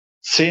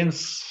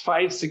Since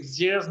 5-6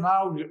 years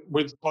now,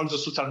 with all the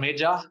social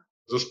media,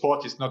 the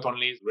sport is not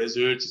only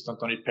results, it's not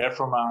only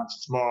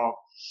performance,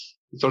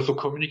 it's also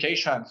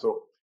communication.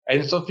 So,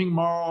 and something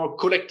more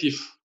collective.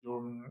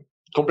 You're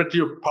completely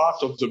a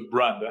part of the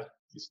brand.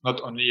 It's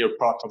not only a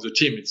part of the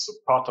team, it's a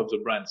part of the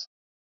brand.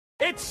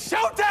 It's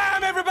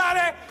showtime,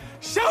 everybody!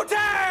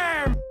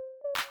 Showtime!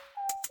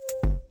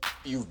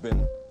 You've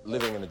been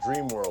living in a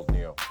dream world,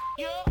 Neo.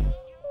 Yeah.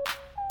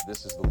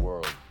 This is the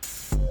world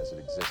as it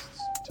exists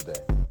today.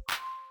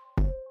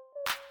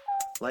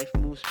 Life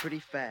moves pretty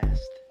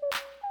fast.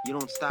 You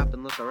don't stop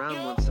and look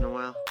around once in a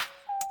while,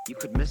 you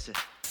could miss it.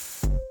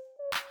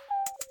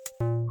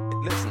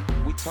 Listen,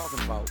 we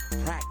talking about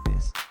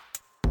practice.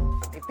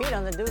 Hey, Pete,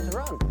 on the dude's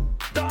run.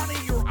 Donnie,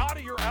 you're out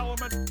of your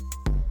element.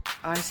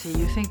 I see.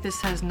 You think this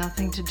has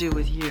nothing to do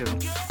with you.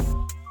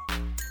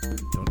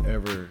 Don't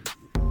ever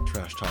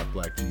trash talk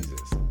Black Jesus.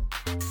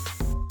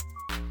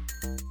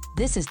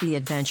 This is the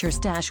Adventure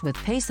Stash with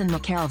Payson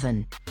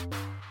McKelvin.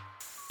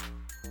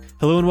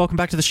 Hello and welcome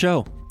back to the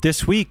show.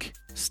 This week,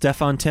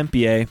 Stéphane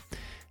Tempier.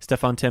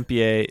 Stéphane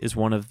Tempier is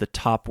one of the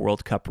top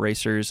World Cup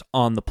racers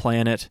on the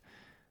planet.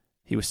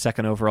 He was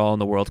second overall in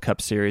the World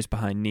Cup series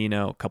behind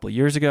Nino a couple of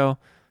years ago.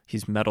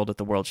 He's medaled at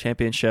the World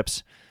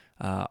Championships.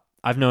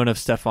 I've known of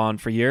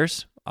Stéphane for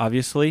years,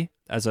 obviously,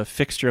 as a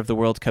fixture of the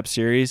World Cup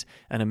series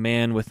and a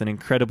man with an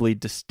incredibly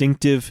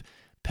distinctive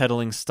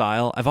pedaling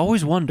style. I've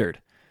always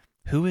wondered,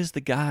 who is the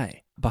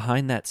guy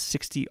behind that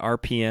 60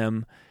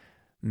 RPM,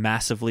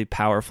 massively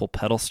powerful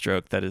pedal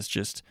stroke that is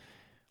just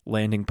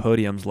landing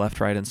podiums left,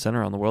 right, and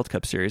center on the World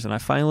Cup series? And I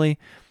finally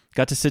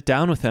got to sit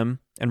down with him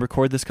and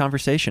record this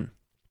conversation.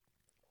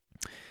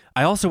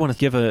 I also want to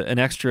give an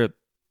extra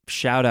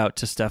shout out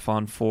to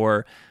Stéphane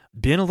for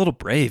being a little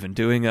brave and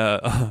doing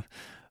a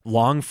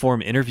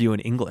long-form interview in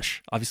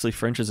English. Obviously,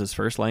 French is his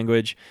first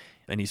language,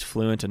 and he's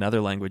fluent in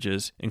other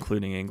languages,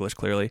 including English,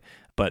 clearly.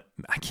 But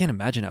I can't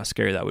imagine how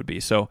scary that would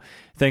be. So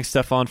thanks,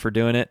 Stéphane, for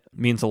doing it. It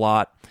means a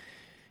lot.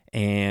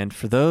 And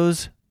for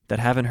those that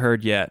haven't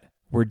heard yet,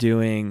 we're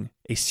doing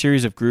a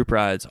series of group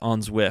rides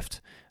on Zwift.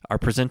 Our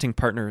presenting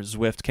partner,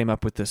 Zwift, came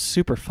up with this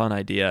super fun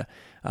idea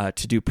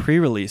to do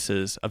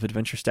pre-releases of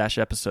Adventure Stash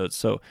episodes.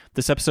 So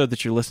this episode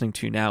that you're listening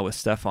to now with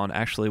Stéphane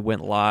actually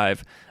went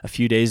live a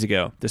few days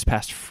ago, this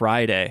past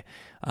Friday,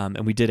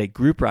 and we did a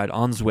group ride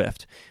on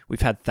Zwift.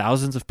 We've had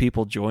thousands of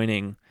people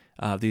joining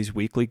these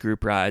weekly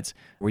group rides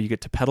where you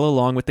get to pedal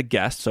along with the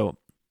guests. So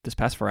this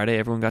past Friday,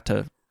 everyone got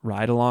to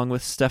ride along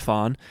with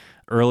Stéphane.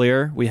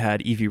 Earlier, we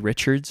had Evie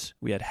Richards,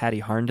 we had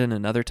Hattie Harnden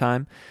another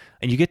time,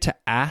 and you get to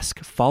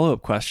ask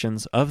follow-up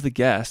questions of the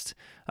guest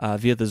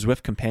via the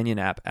Zwift companion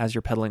app as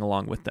you're pedaling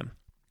along with them.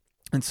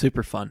 It's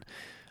super fun.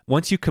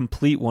 Once you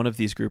complete one of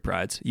these group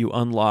rides, you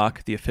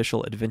unlock the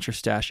official Adventure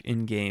Stash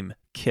in-game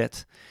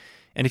kit.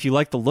 And if you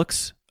like the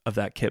looks of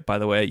that kit, by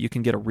the way, you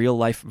can get a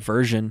real-life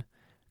version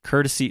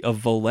courtesy of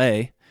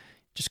Volet.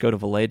 Just go to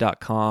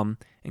volet.com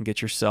and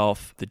get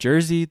yourself the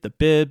jersey, the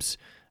bibs.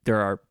 There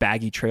are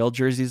baggy trail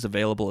jerseys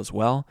available as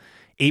well.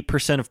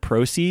 8% of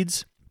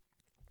proceeds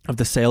of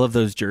the sale of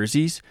those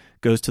jerseys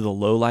goes to the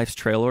Low Lifes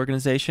Trail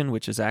Organization,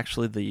 which is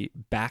actually the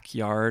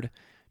backyard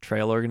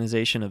trail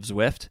organization of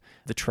Zwift.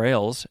 The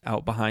trails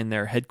out behind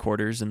their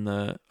headquarters in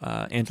the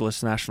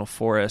Angeles National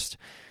Forest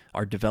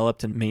are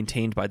developed and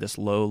maintained by this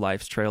Low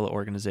Lifes Trail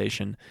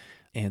Organization.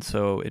 And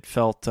so it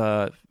felt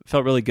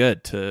really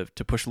good to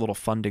push a little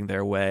funding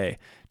their way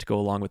to go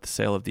along with the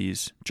sale of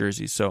these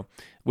jerseys. So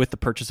with the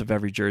purchase of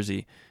every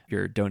jersey,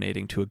 you're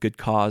donating to a good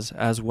cause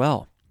as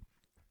well.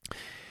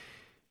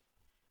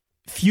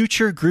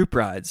 Future group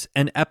rides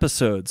and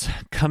episodes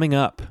coming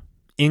up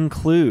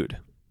include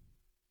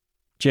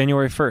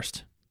January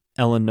 1st,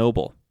 Ellen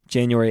Noble.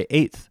 January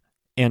 8th,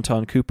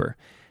 Anton Cooper.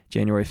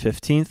 January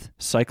 15th,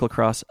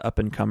 cyclocross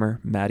up-and-comer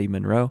Maddie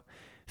Monroe.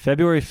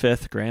 February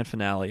 5th, grand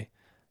finale,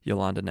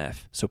 Yolanda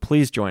Neff. So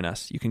please join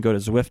us. You can go to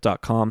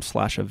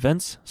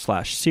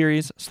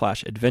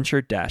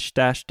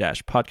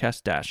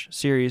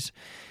zwift.com/events/adventure-podcast-series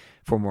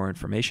for more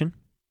information.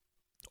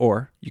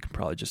 Or you can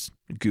probably just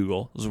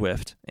Google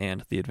Zwift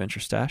and the Adventure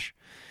Stash.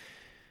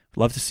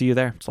 Love to see you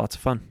there. It's lots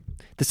of fun.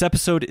 This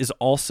episode is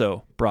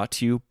also brought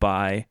to you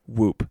by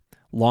Whoop,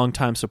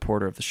 longtime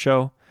supporter of the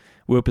show.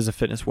 Whoop is a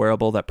fitness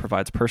wearable that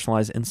provides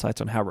personalized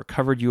insights on how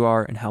recovered you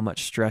are and how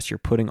much stress you're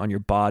putting on your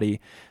body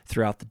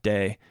throughout the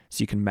day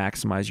so you can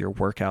maximize your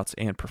workouts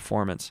and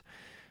performance.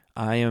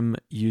 I am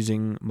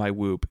using my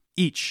Whoop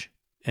each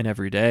and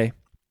every day,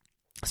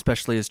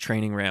 especially as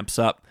training ramps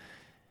up.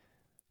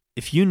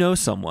 If you know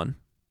someone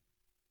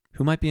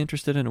who might be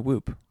interested in a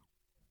Whoop,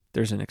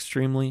 there's an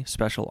extremely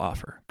special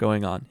offer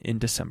going on in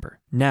December.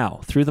 Now,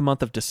 through the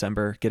month of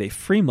December, get a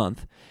free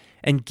month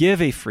and give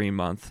a free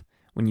month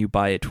when you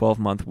buy a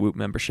 12-month Whoop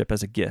membership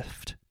as a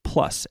gift,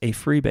 plus a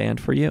free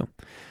band for you.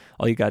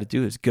 All you got to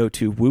do is go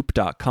to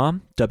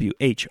whoop.com,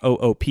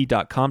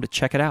 WHOOP.com, to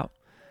check it out.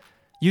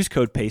 Use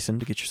code Payson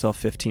to get yourself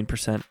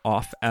 15%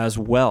 off as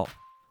well.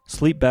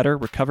 Sleep better,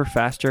 recover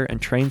faster, and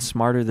train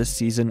smarter this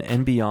season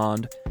and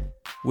beyond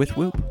with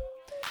Whoop.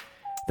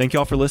 Thank you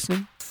all for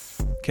listening.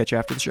 Catch you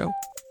after the show.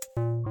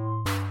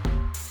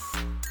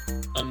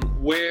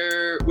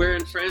 Where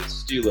in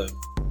France do you live?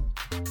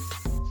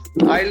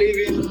 I live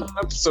in.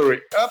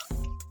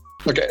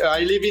 Okay, I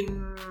live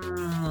in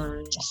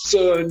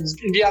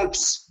the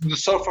Alps, in the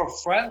south of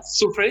France,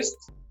 southeast.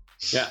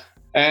 Yeah.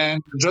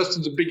 And just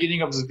at the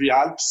beginning of the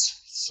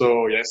Alps.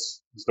 So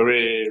yes, it's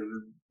very.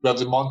 We have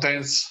the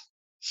mountains.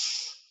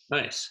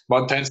 Nice.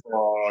 Mountains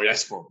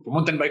for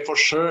mountain bike for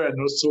sure, and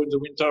also in the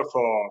winter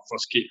for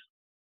ski.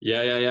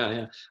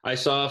 Yeah. I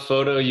saw a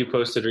photo you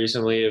posted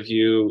recently of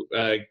you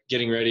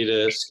getting ready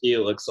to ski. It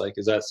looks like.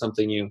 Is that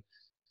something you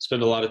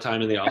spend a lot of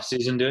time in the off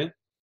season doing?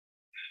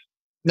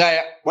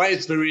 Yeah. Well,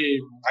 it's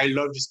very. I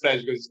love this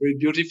place because it's very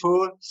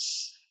beautiful.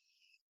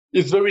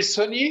 It's very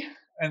sunny,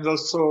 and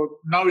also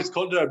now it's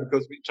colder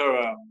because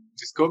winter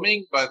is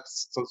coming. But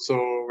it's also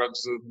got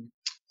the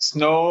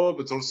snow,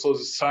 but also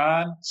the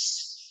sun.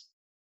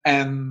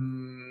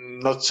 And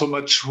not so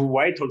much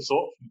white also,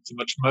 not so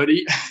much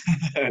muddy.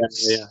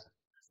 Yeah.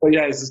 So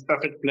yeah, it's a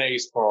perfect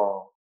place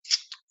for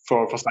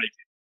cycling.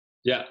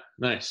 Yeah,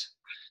 nice.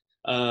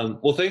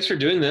 Well, thanks for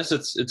doing this.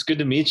 It's good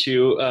to meet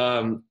you.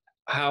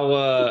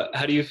 How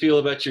do you feel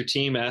about your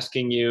team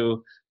asking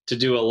you to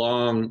do a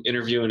long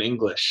interview in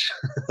English?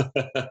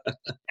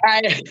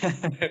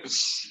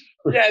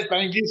 Yes, my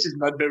English is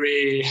not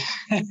very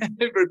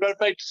very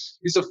perfect.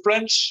 It's a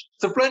French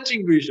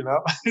English, you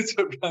know.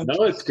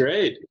 No, it's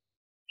great.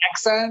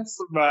 Accents,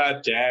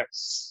 but yeah,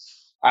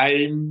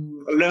 I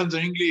learned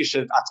the English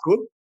at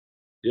school.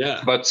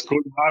 Yeah. But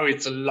school now,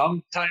 it's a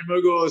long time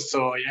ago.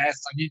 So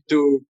yes, I need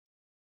to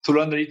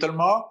learn a little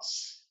more.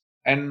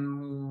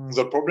 And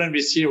the problem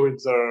we see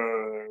with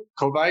the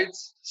COVID,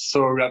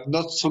 so we have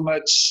not so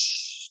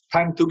much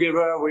time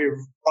together with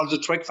all the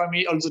Trek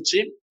family, all the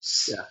team.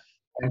 Yeah.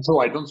 And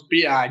so I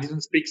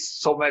didn't speak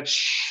so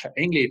much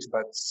English,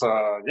 but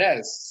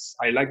yes,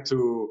 I like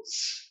to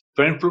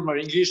improve my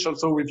English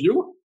also with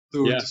you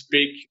to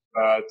speak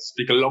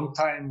a long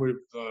time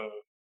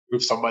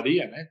with somebody,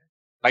 and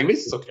like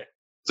this, it's okay.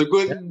 It's a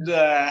good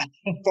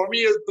for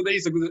me today.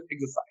 It's a good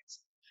exercise.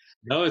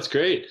 No, it's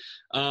great.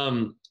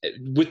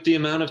 With the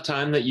amount of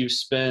time that you've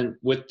spent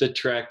with the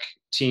Trek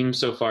team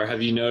so far,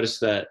 have you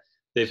noticed that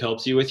they've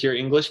helped you with your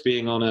English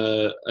being on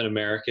an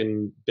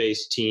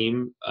American-based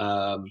team?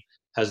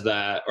 Has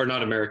that, or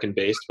not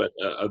American-based, but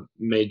a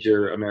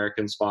major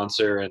American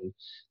sponsor and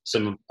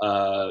some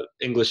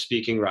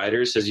English-speaking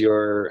riders? Has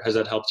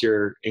that helped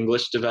your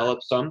English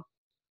develop some?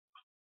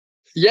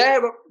 Yeah,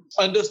 but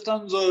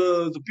understand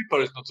the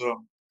people is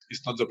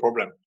not the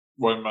problem.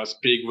 When I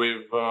speak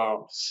with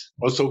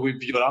also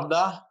with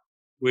Yolanda,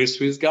 with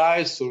Swiss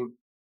guys, so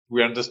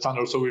we understand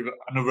also with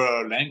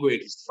another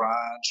language,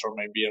 French or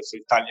maybe also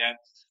Italian.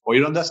 Or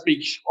Yolanda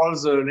speak all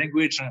the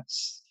language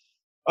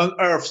on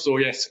earth, so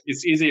yes,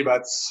 it's easy.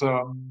 But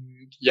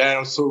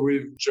also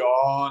with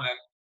John and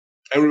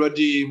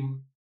everybody,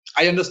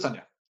 I understand.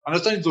 Yeah,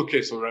 understand it's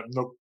okay. So I have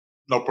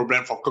no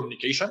problem for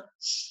communication.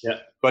 Yeah.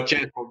 But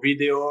yeah, for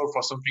video,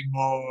 for something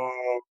more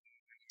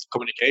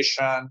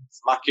communication,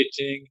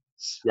 marketing,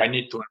 I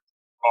need to learn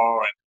more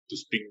and to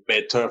speak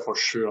better for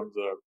sure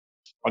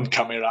on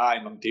camera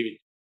and on TV.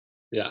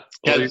 Yeah.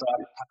 Well,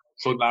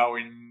 so now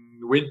in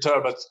winter,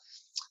 but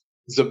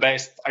the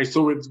best I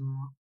saw with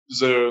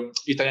the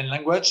Italian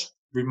language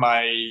with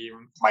my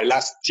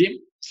last team.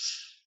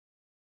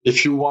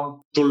 If you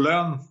want to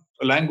learn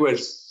a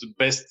language, the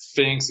best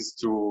things is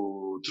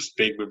to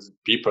speak with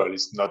people.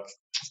 It's not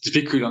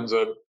difficult on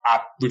the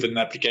app with an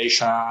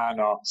application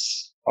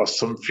or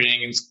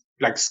something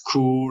like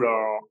school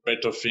or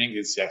better thing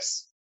is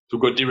to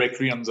go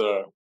directly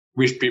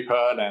with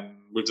people and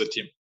with the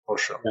team for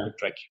sure. Yeah. With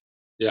Trek.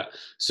 Yeah.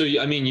 So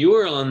I mean, you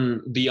were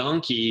on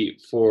Bianchi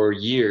for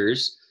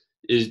years.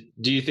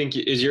 Do you think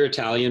is your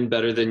Italian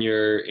better than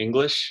your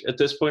English at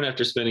this point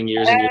after spending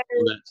years on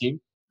that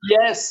team?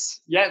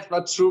 Yes,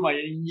 that's true. My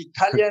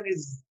Italian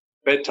is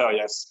better,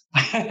 yes,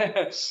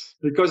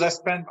 because I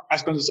spent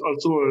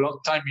also a long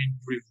time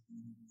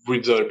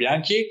with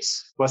Bianchi. It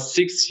was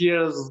 6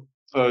 years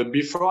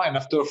before and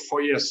after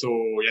 4 years. So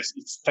yes,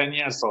 it's 10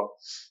 years. So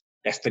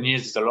yes, 10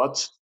 years is a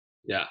lot.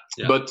 Yeah.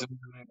 But in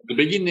the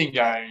beginning,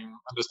 I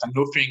understand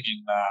nothing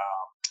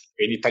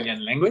in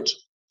Italian language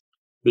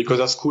because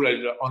at school I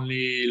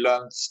only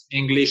learned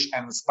English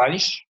and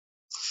Spanish.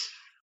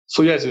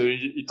 So yes, the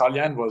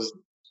Italian was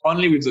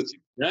only with the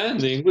team. Yeah, and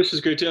the English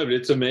is great too. But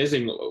it's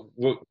amazing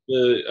what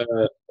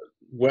the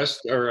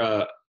West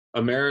or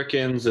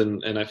Americans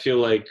and I feel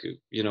like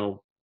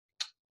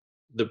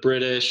the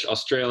British,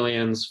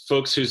 Australians,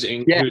 folks whose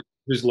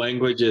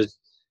language is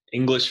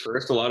English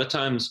first. A lot of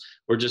times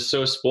we're just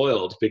so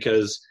spoiled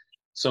because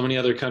so many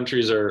other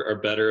countries are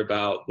better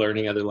about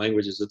learning other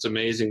languages. It's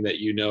amazing that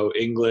you know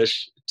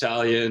English,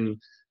 Italian,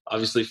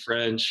 obviously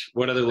French.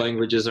 What other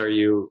languages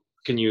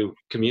can you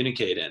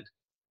communicate in?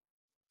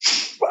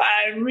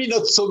 I mean,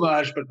 not so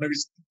much, but maybe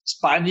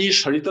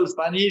Spanish, a little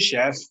Spanish,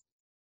 yes.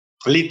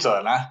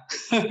 Little,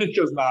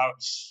 because now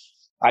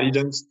I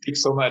didn't speak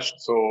so much.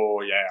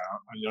 So, yeah,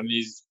 I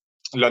only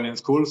learn in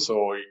school.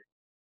 So,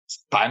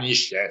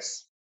 Spanish,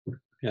 yes.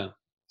 Yeah.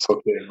 It's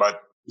okay.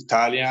 But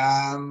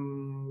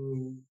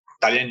Italian,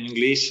 Italian,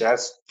 English,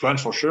 yes,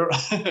 French for sure.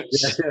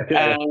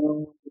 Yeah.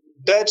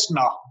 Dutch,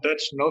 no.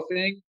 Dutch,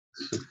 nothing.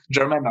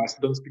 German, I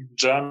don't speak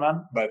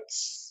German, but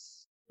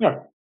yeah,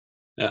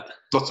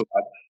 not so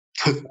bad.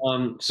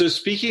 So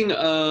speaking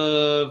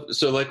of,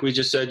 so like we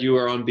just said, you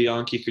were on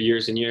Bianchi for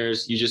years and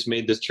years. You just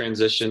made this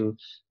transition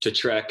to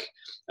Trek,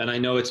 and I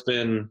know it's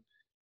been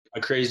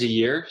a crazy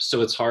year,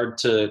 so it's hard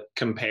to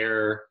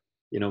compare,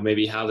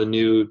 maybe how the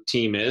new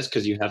team is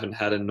because you haven't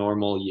had a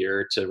normal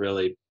year to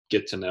really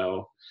get to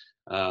know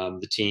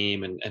the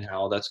team and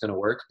how that's going to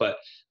work. But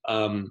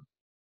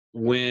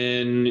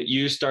when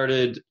you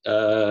started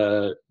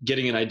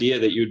getting an idea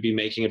that you would be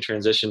making a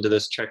transition to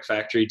this Trek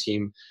Factory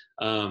team,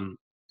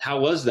 how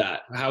was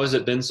that? How has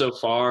it been so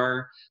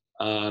far?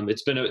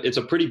 It's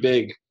a pretty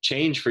big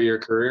change for your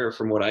career,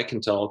 from what I can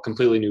tell.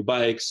 Completely new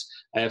bikes.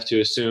 I have to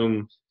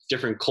assume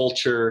different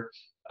culture.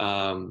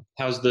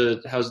 How's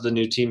the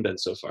new team been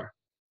so far?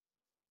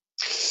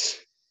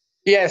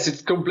 Yes,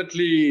 it's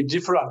completely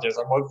different. Yes,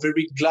 I'm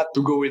very glad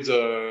to go with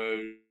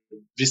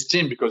this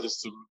team because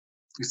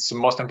it's the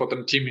most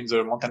important team in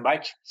the mountain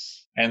bike,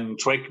 and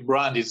Trek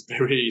brand is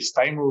very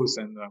famous,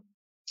 and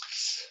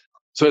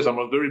so yes, I'm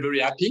very,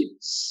 very happy.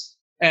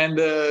 And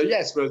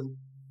yes, but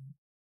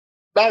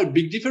a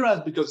big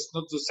difference because it's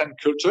not the same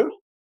culture,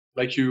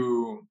 like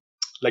you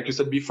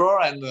said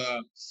before, and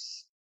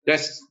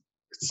yes,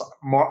 it's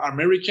more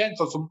American,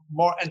 it's also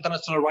more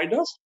international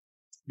riders,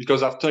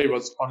 because after it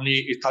was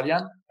only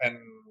Italian, and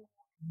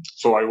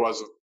so I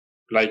was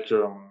like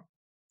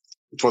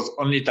it was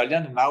only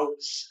Italian, and now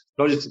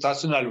it's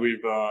international with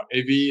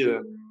Evie,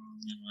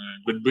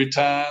 Great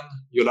Britain,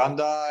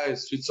 Yolanda,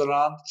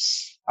 Switzerland,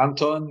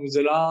 Anton, New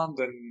Zealand,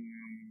 and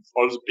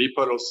all the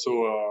people also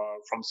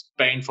from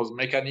Spain for the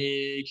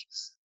mechanic,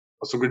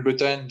 also Great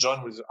Britain,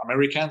 John with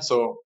American,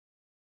 so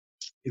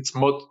it's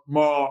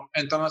more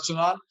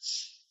international,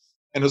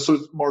 and also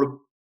it's more,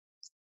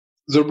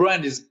 the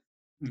brand is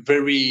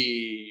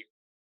very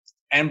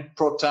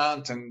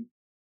important, and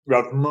we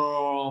have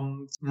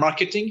more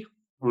marketing,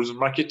 a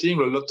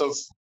lot of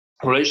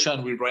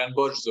relation with Brian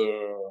Bosch,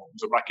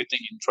 the marketing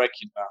in Trek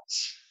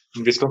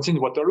in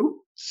Wisconsin, Waterloo.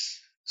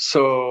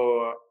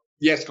 So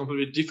yes,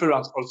 completely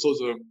different.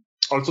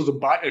 Also the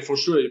bike, for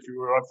sure, if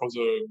you run for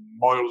the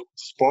more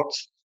sport,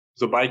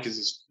 the bike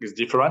is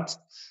different.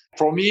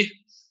 For me,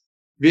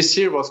 this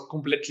year was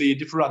completely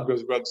different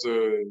because we got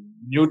the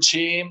new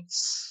team,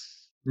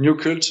 new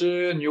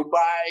culture, new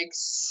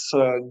bikes,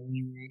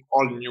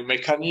 all new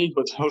mechanic,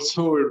 but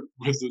also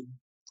with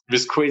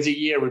this crazy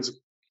year. It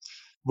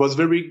was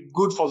very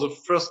good for the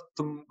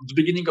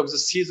beginning of the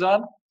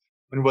season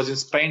when I was in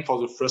Spain for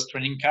the first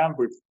training camp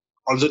with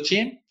all the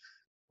team.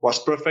 Was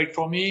perfect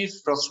for me.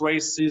 First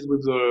races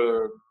with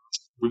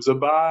the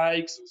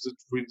bikes,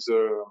 with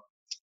the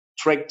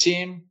Trek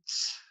team,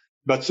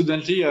 but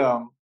suddenly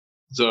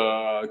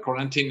the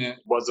quarantine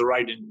was a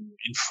ride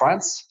in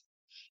France.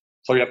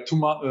 So you have 2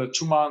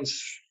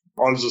 months,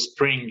 all the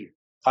spring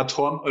at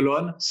home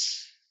alone.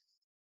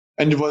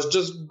 And it was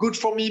just good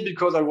for me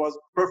because I was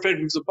perfect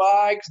with the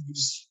bike,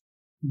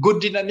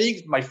 good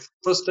dynamics. My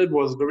first step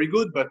was very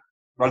good, but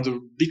the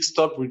big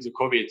stop with the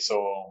COVID.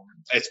 So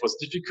it was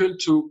difficult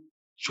to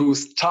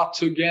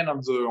start again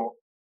of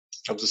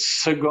the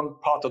second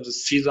part of the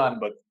season.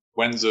 But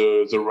when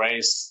the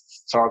race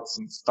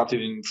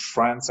started in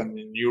France and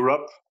in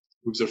Europe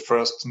with the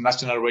first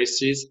national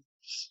races,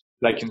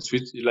 like in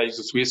Swiss, like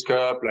the Swiss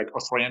Cup, like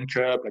Australian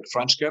Cup, like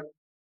French Cup.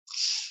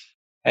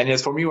 And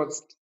yes, for me,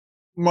 what's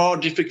more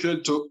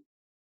difficult to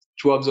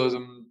have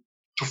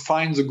to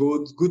find the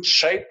good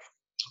shape,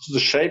 the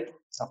shape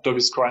after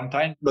this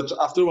quarantine. But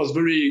after it was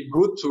very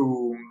good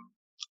to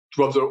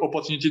have the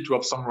opportunity to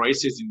have some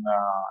races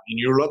in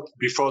Europe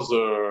before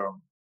the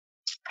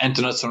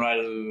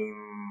international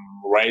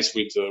race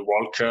with the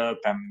World Cup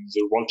and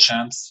the World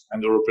Champs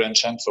and the European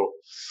Champs. So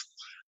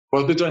it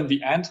was better in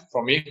the end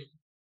for me. It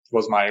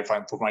was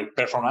for my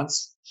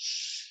performance.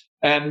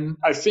 And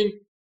I think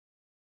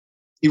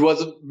it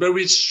was a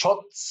very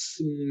short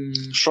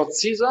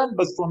season,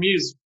 but for me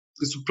it's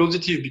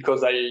positive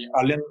because I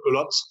learned a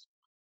lot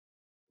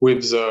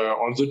with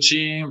all the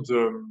team,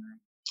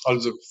 all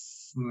the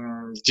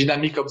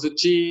dynamic of the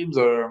team,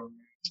 the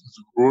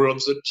rule of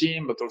the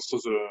team, but also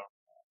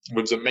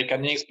with the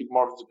mechanics, speak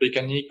more of the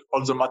mechanic,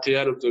 all the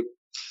material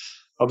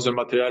of the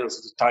material,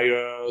 also the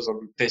tires, of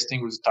the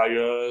testing with the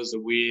tires, the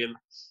wheel,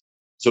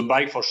 the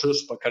bike for sure.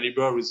 Super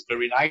Caliber is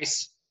very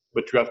nice,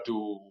 but you have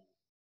to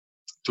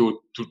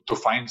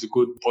find the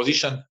good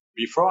position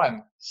before.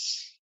 And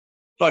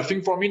so I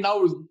think for me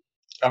now,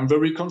 I'm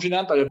very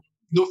confident. I have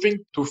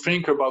nothing to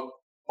think about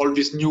all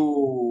this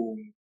new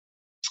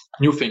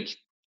thing.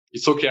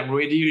 It's okay. I'm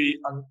ready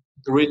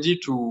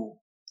to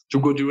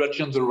go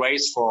directly on the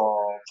race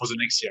for the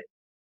next year.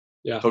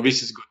 Yeah. So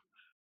this is good.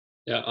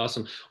 Yeah,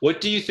 awesome.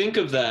 What do you think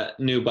of that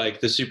new bike,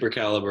 the Super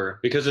Caliber?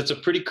 Because it's a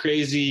pretty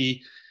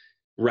crazy,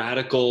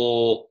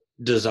 radical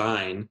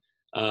design.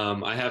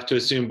 I have to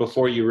assume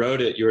before you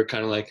wrote it, you were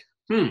kind of like,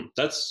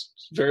 that's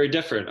very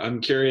different. I'm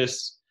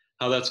curious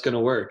how that's going to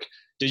work.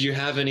 Did you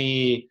have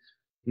any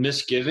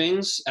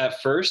misgivings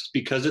at first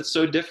because it's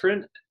so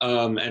different?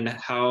 And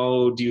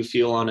how do you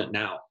feel on it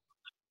now?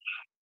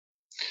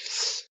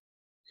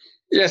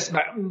 Yes,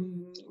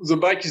 the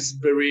bike is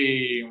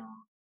very,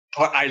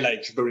 I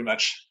like very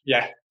much.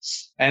 Yeah.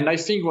 And I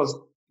think was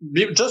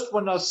just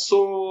when I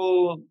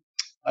saw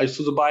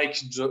the bike,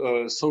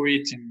 saw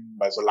it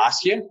by the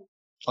last year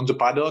on the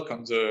paddock,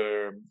 on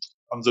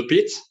the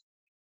pit.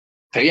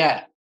 But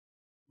yeah,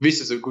 this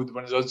is a good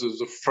one. That's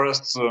the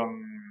first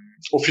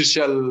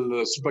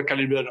official super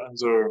caliber on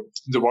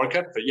the World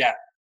Cup. But yeah,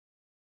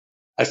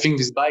 I think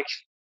this bike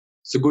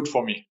is good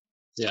for me.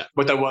 Yeah,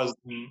 but I was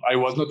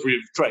not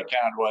really track.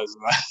 It was,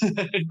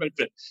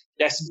 but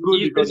yes, it's good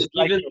because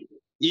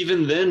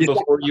even then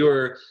before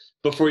you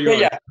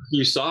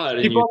saw it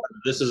and you thought,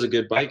 this is a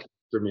good bike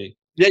for me.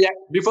 Yeah.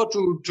 Before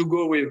to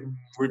go with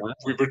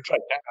the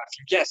track, I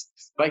think yes,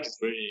 this bike is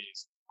very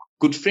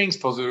good things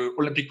for the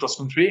Olympic cross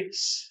country.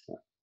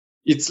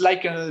 It's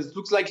like it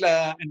looks like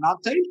an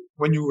hardtail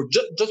when you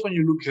just when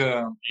you look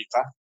it.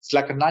 It's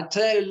like an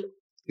hardtail.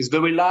 It's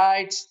very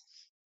light.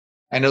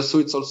 And also,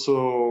 it's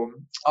also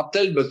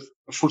hardtail, but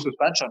full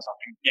suspension.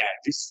 Something. Yeah,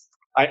 this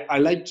I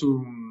like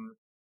to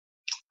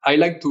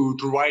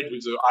ride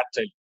with the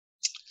hardtail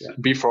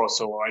before.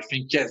 So I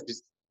think yes,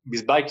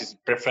 this bike is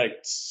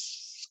perfect.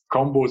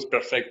 Combo is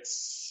perfect.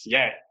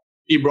 Yeah,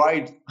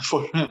 e-ride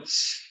for. But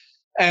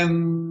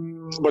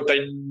I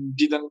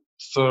didn't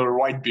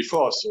ride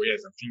before. So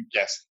yes, I think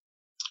yes.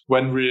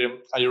 When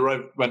I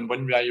arrived with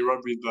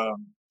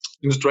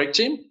in the track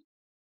team.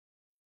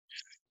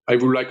 I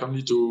would like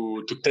only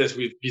to test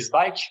with this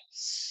bike.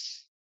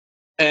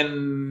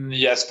 And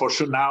yes, for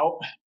sure now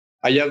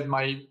I have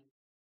my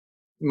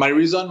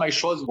reason, my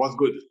choice was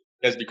good.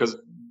 Yes, because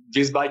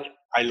this bike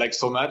I like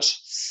so much.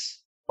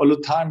 All the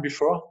time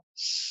before,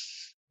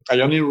 I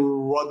only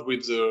ride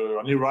with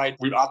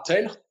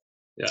hardtail.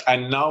 Yeah.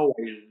 And now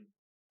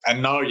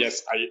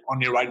yes, I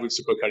only ride with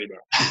super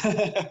caliber.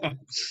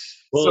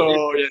 Well,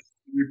 so yes,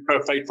 it's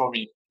perfect for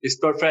me. It's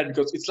perfect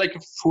because it's like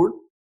a full.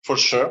 For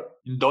sure.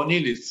 In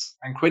downhill, it's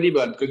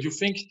incredible because you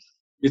think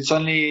it's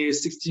only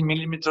 60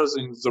 millimeters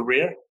in the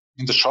rear,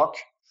 in the shock.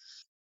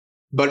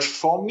 But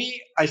for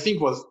me, I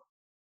think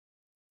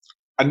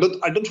I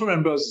don't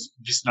remember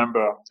this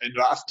number. And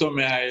after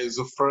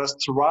the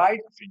first ride,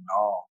 I think,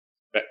 no.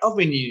 But how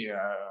many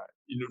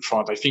in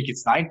front? I think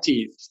it's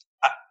 90.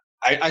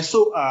 I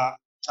saw,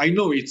 I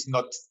know it's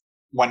not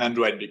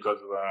 100 because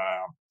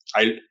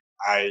I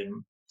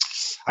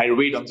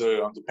read on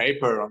the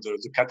paper, on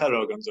the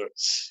catalog,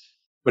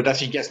 but I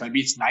think, yes, maybe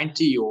it's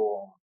 90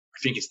 or I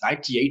think it's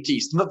 90, 80.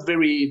 It's not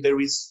very,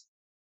 there is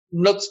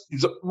not,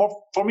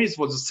 more, for me, it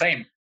was the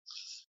same.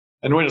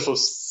 And when it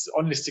was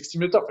only 60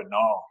 meters, but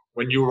no,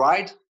 when you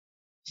ride,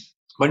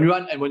 and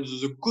when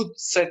there's a good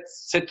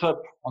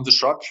setup on the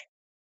shock,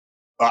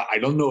 I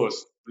don't know,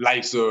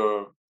 like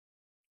the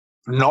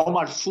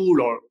normal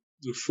full or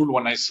the full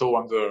one I saw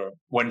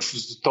when it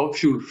was the top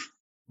fuel.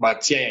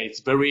 But yeah,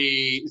 it's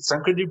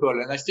incredible.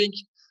 And I think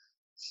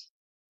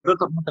a lot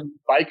of mountain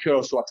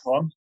bikers at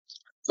home,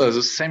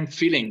 the same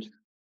feeling.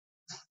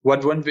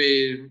 When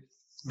they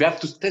have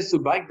to test the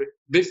bike,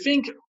 they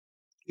think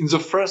in the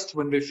first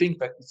when they think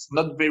that it's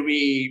not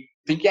very.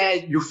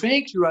 You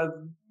think you have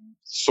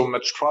so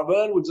much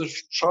trouble with the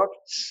shock,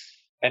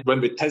 and when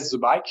they test the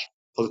bike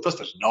for the first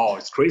time, no,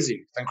 it's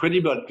crazy, it's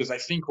incredible because I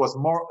think it was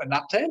more an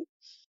hardtail,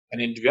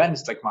 and in the end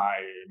it's like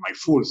my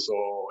full.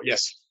 So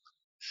yes,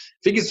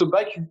 I think it's a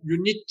bike you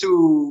need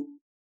to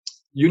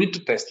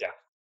test. Yeah.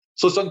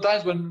 So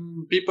sometimes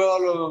when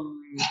people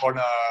one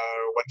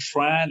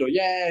friend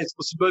it's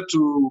possible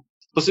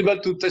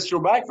to test your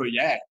bike,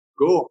 yeah,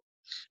 go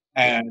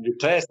and you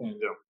test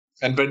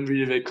and when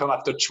they come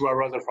after 2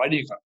 hours of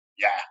riding,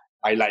 yeah,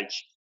 I like.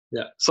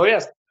 Yeah. So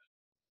yes,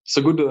 it's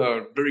a good,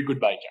 very good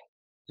bike.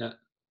 Yeah.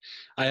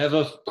 I have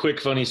a quick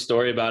funny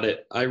story about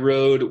it. I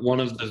rode one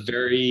of the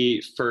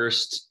very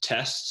first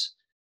test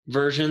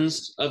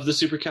versions of the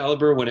Super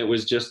Caliber when it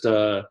was just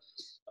an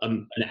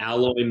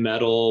alloy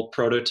metal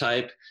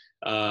prototype.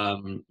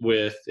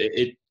 With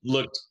it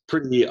looked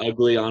pretty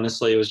ugly,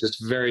 honestly. It was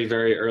just very,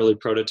 very early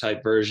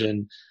prototype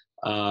version,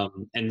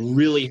 and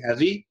really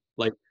heavy,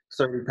 like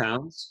 30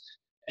 pounds.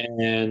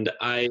 And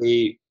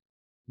I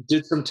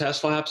did some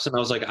test laps and I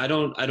was like, I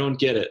don't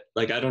get it.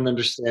 Like, I don't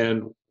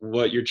understand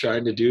what you're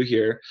trying to do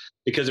here,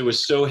 because it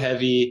was so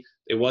heavy.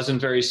 It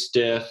wasn't very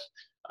stiff.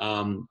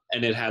 And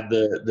it had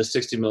the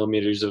 60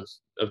 millimeters of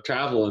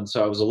travel. And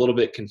so I was a little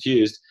bit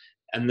confused.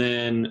 And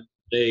then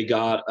they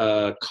got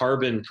a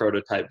carbon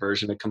prototype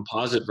version, a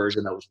composite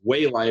version that was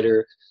way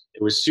lighter.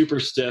 It was super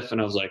stiff.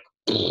 And I was like,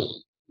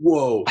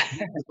 whoa,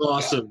 that's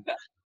awesome.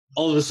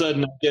 All of a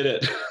sudden I get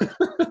it.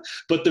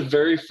 But the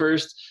very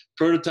first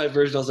prototype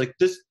version, I was like,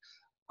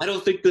 I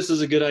don't think this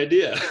is a good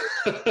idea.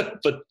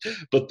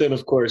 but then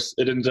of course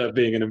it ended up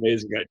being an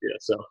amazing idea.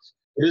 So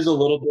it is a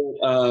little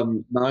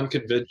bit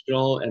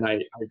non-conventional, and I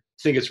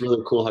think it's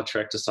really cool how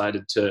Trek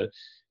decided to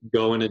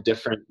go in a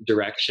different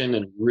direction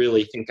and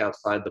really think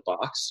outside the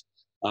box.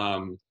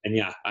 And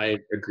yeah, I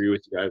agree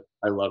with you.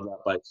 I love that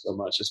bike so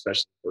much,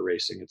 especially for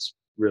racing. It's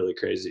really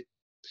crazy.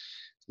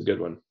 It's a good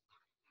one.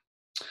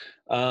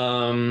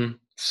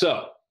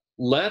 So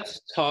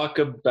let's talk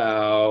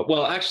about,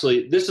 well,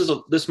 actually,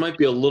 this might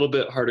be a little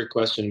bit harder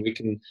question. We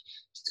can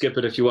skip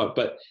it if you want,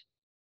 but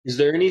are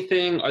there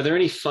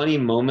any funny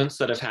moments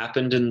that have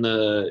happened in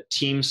the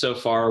team so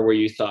far where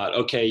you thought,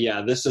 okay,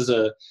 yeah, this is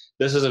a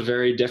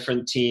very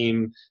different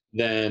team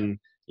than,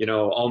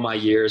 all my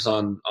years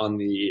on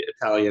the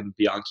Italian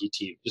Bianchi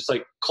team? Just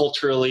like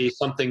culturally,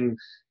 something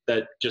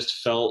that just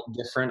felt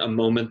different, a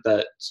moment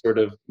that sort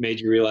of made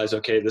you realize,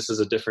 okay, this is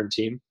a different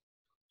team?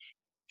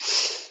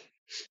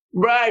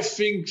 But I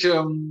think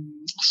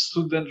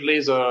suddenly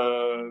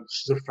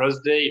the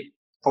first day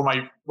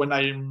when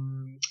I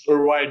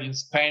arrived in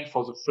Spain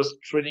for the first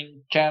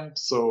training camp,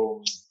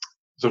 so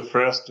the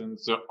first and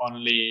the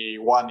only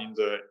one in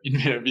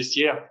this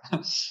year,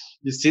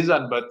 this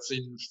season, but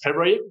in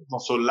February,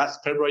 also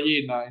last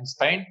February in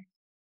Spain,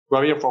 we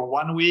were here for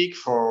 1 week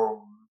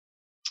for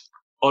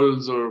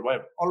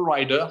all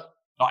rider,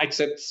 no,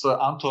 except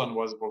Anton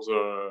was for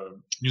the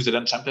New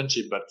Zealand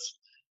Championship, but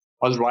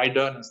all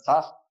rider and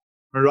stuff.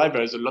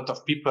 There is a lot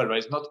of people. There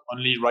is not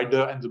only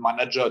rider and the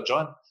manager,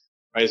 John.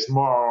 There is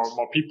more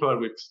people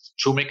with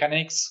 2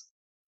 mechanics,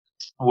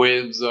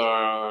 with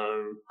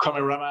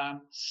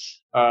cameraman,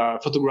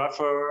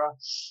 photographer,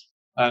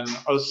 and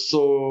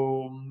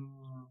also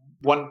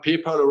one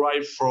people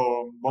arrived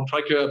from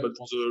Bontrager, but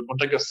from the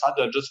Bontrager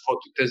saddle just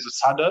to test the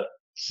saddle.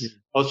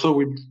 Also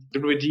with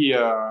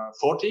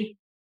WD-40.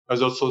 I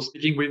was also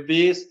speaking with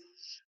this.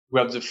 We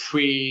have the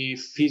free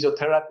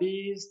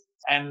physiotherapies,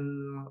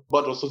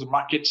 but also the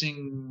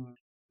marketing.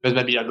 There's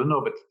maybe, I don't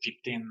know, but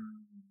 15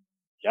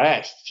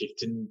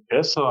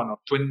 person or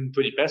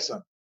 20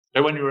 person.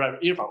 And when you arrive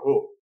here,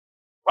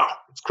 wow,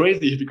 it's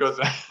crazy because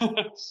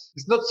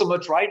it's not so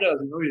much riders,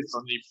 it's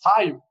only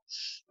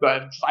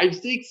 5,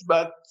 6,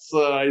 but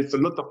it's a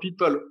lot of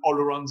people all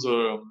around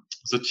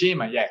the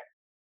team. And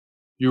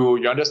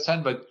you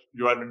understand that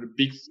you are in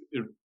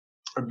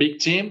a big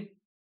team.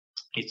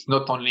 It's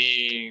not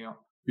only,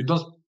 you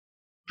don't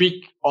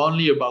speak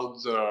only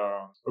about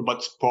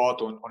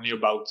sport or only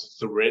about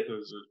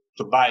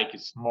the bike.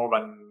 It's more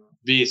than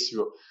this.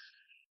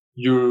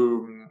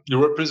 You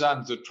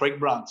represent the Trek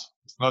brand.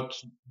 It's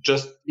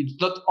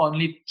not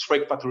only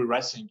Trek Factory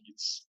Racing.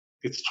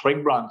 It's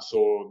Trek brand.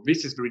 So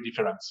this is very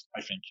different,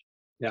 I think.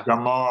 Yeah. You're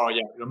more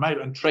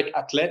a Trek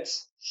athlete,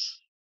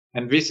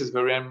 and this is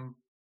very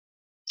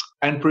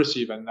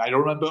impressive. And I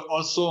remember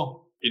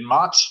also in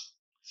March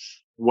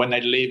when I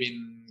live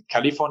in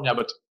California,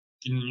 but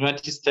in the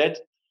United States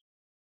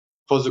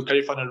for the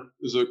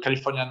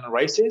Californian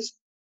races,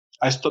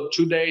 I stopped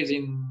 2 days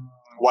in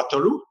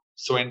Waterloo,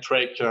 so in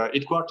Trek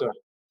headquarters,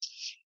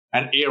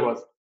 and here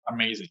was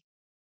amazing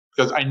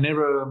because I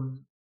never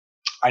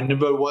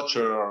watch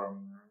a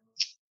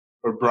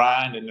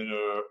brand and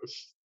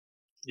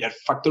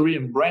factory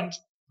and brand,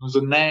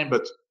 the name,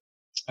 but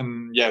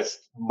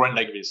brand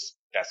like this.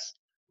 Yes,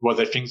 was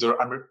I think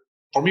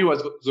for me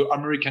was the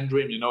American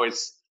dream.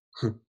 It's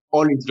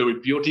all is very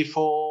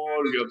beautiful.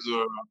 You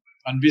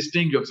have this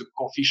thing, you have the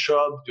coffee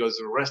shop, you have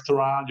the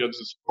restaurant, you have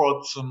the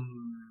sports,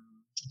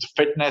 the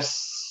fitness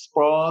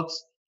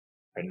sports.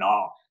 And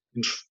now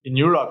in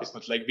Europe, it's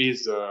not like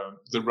this.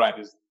 The brand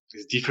is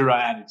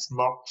different. It's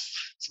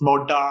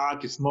more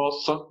dark. It's more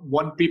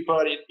one people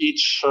in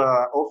each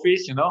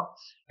office,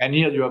 And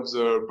here you have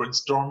the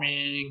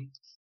brainstorming,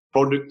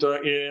 product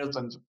areas,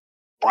 and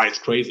it's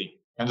crazy.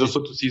 And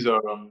also to see the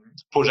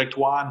Project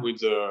One with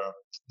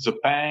the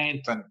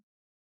paint, and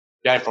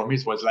for me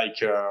it was like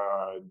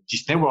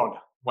Disney World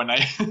when I,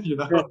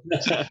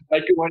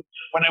 like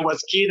when I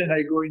was kid and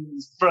I go in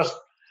first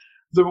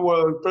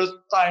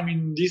time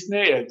in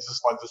Disney, it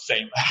just was the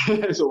same.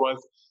 So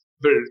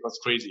it was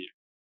crazy.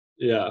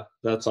 Yeah,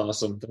 that's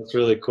awesome. That's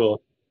really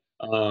cool.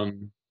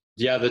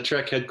 The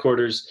Trek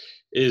headquarters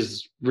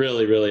is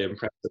really, really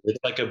impressive. It's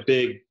like a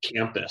big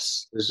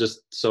campus. There's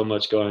just so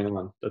much going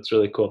on. That's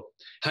really cool.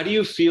 How do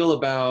you feel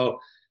about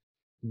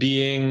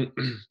being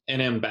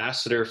an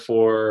ambassador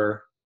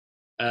for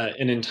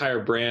an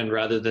entire brand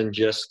rather than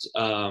just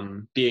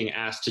being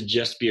asked to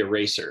just be a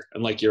racer,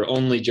 and like your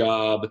only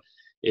job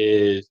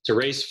is to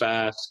race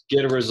fast,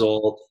 get a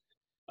result,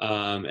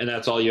 and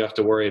that's all you have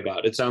to worry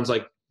about? It sounds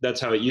like that's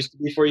how it used to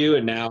be for you,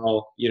 and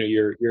now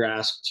you're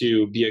asked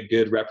to be a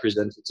good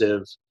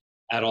representative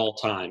at all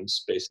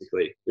times,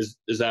 basically. Is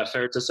that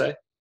fair to say?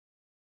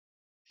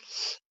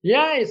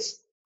 Yeah,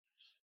 it's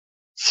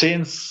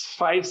since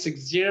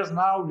 5-6 years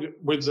now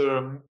with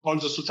all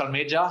the social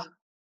media.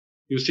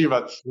 You see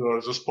that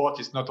the sport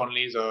is not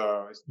only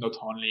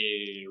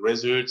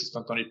results, it's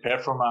not only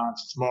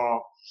performance,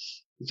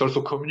 it's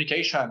also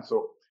communication.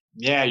 So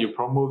you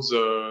promote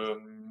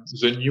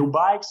the new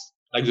bikes,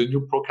 like the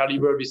new Pro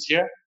Caliber this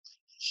year,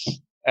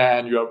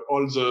 and you have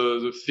all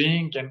the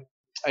thing,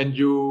 and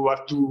you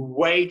have to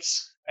wait.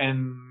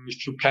 And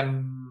if you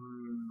can,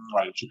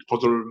 for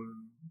the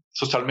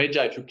social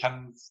media, if you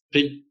can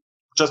speak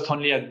just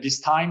only at this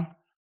time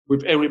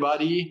with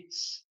everybody,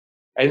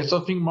 and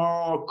something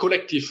more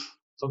collective.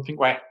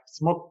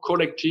 It's more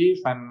collective,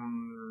 and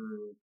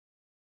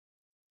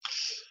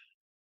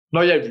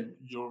No, yeah,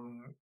 you're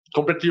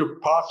completely a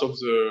part of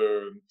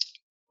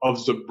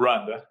the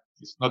brand.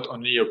 It's not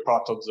only a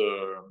part of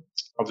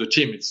the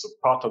team; it's a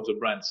part of the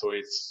brand. So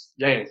it's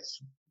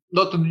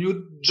not a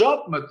new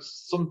job, but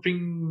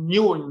something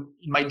new in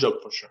my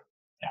job for sure.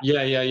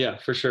 Yeah,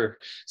 for sure.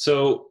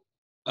 So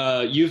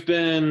you've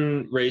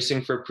been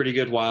racing for a pretty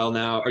good while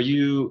now. Are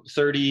you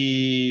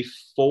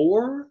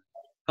 34?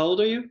 How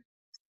old are you?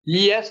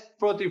 Yes,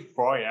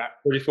 44. Yeah,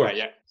 34.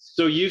 yeah.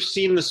 So you've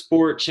seen the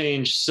sport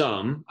change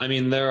some. I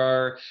mean,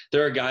 there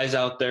are guys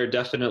out there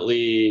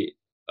definitely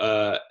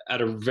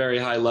at a very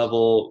high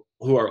level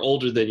who are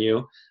older than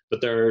you, but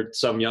there are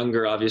some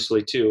younger,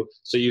 obviously, too.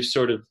 So you've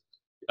sort of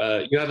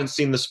you haven't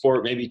seen the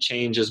sport maybe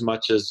change as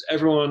much as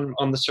everyone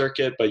on the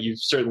circuit, but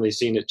you've certainly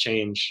seen it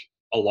change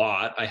a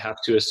lot, I have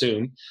to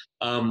assume.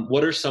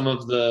 What are some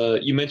of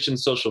you mentioned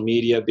social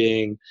media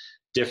being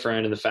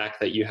different and the fact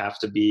that you have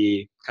to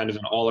be kind of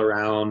an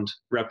all-around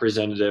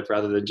representative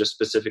rather than just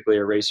specifically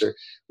a racer.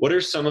 What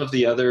are some of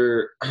the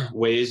other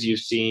ways you've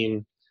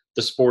seen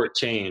the sport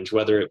change,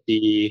 whether it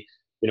be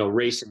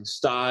racing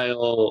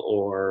style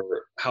or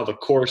how the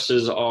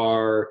courses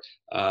are,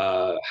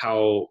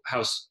 how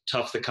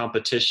tough the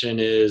competition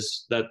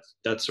is,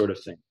 that sort of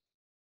thing?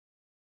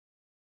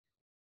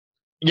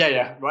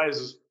 Yeah. Well,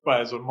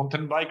 the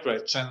mountain bike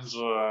race change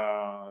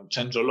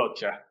a lot,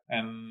 yeah.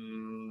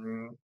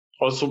 And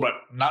also, but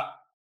now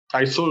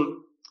I saw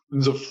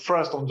the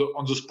first on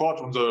the sport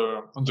on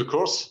the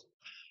course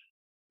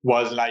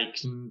was like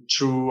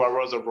 2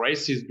 hours of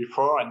races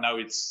before, and now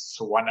it's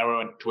 1 hour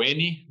and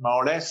 20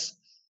 more or less.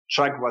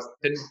 Track was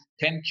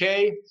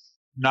 10K.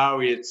 Now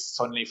it's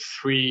only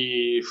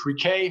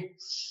 3K.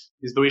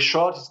 It's very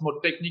short. It's more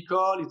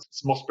technical.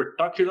 It's more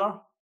spectacular.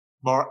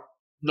 More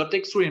not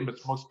extreme, but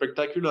more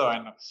spectacular.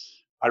 And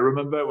I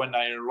remember when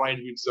I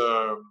ride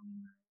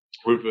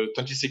with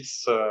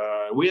 26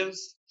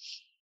 wheels,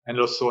 and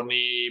also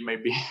only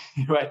maybe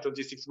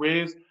 26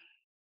 wheels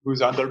with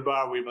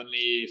handlebar with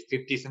only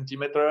 50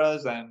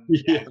 centimeters, and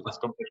it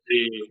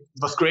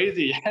was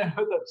crazy.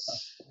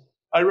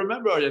 I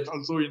remember it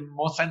also in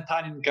Mont Saint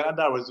Anne in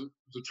Canada,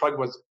 the track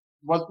was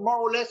more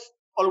or less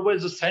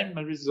always the same.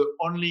 Maybe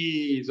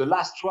only the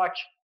last track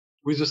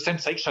with the same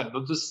section,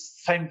 not the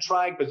same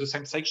track, but the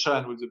same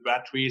section with the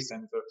batteries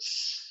and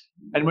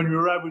when you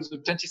arrive with the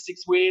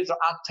 26 wheels, the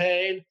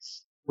hardtail,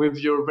 with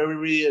your very,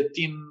 very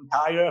thin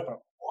tire,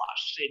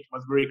 shit, it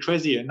was very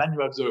crazy. And then you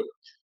have the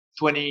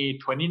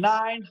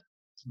 2029,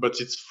 but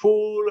it's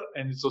full,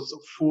 and it's also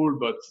full,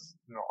 but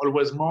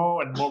always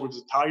more and more with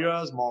the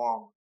tires,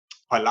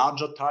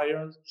 larger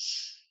tires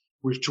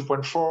with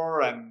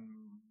 2.4, and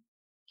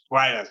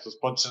the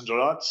sport changed a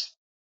lot.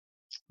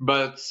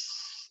 But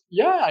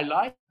yeah, I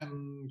like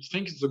and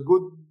think it's a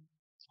good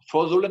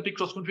for the Olympic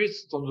cross country.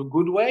 It's on the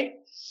good way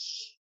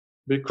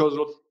because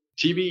of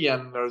TV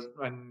and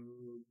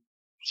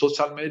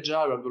social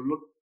media. You have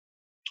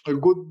a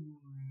good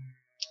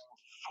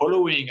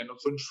following, and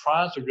also in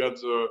France you have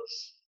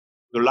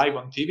the live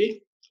on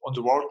TV for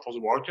the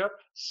World Cup.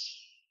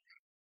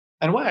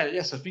 And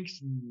yes, I think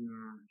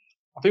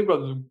we're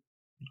in a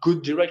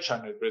good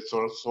direction. It's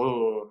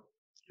also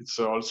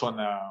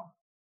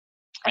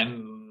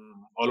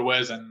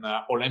always an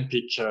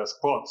Olympic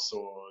sport,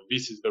 so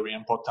this is very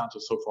important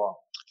also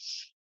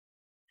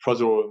for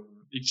the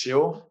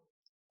XCO.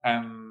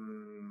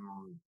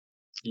 And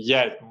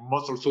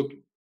most also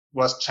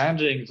was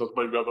changing, but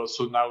we have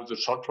also now the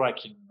short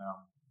track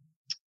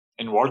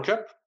in World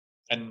Cup,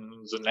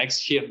 and the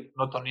next year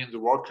not only in the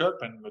World Cup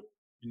but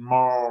in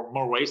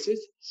more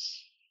races.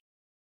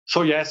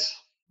 So yes,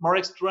 more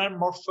extreme,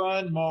 more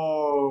fun,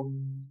 more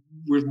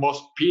with more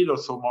speed,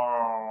 also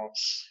more.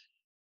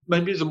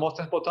 Maybe the most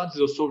important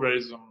is also there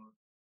is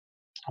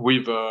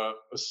with a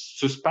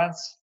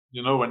suspense.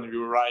 When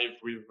you arrive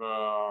with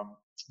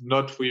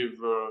not with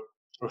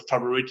a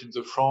favorite in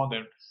the front,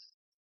 and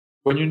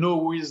when you know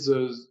who is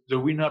the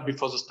winner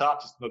before the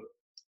start,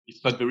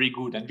 it's not very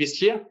good. And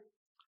this year,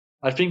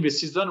 I think the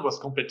season was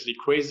completely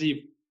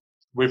crazy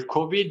with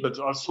COVID, but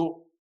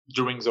also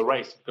during the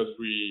race, because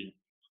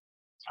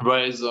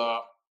there is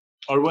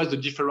always the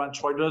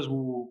different riders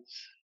who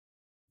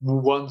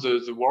won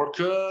the World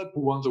Cup,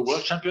 who won the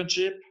World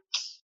Championship.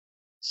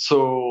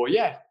 So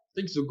I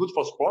think it's good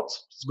for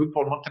sports. It's good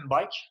for mountain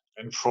bike,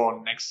 and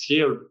for next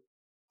year,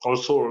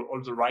 also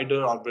all the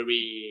riders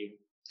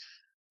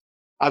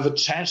have a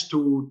chance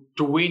to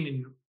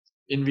win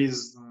in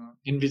this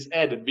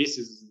head, and this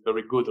is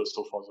very good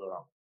also for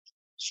the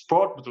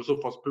sport, but also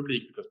for the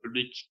public, because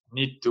public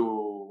need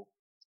to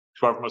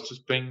have more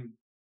suspense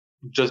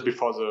just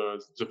before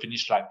the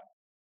finish line.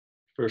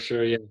 For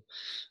sure, yeah.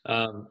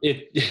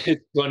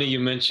 It's funny you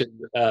mentioned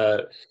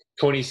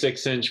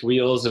 26-inch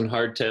wheels and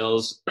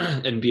hardtails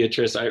and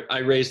Beatrice. I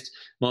raced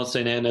Mont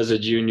Saint Anne as a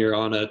junior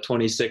on a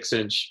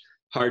 26-inch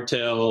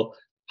hardtail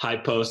high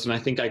post, and I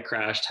think I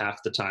crashed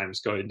half the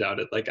times going down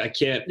it. Like I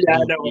can't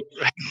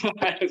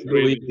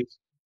believe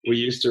we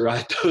used to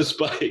ride those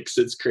bikes.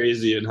 It's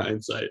crazy in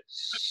hindsight.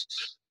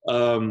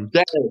 And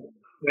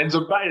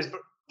the bike is,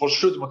 for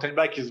sure, the mountain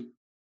bike is,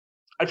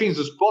 I think,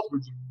 the sport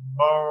with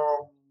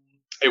more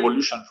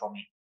evolution for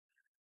me.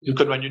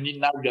 Because when you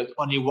need now, you have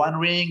only one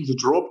ring, the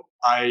drop.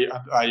 I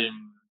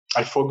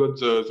forgot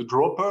the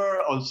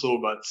dropper also,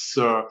 but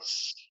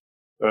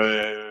we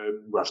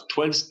have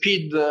 12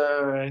 speed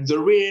in the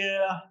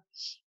rear.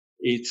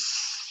 It's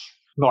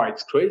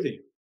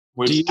crazy.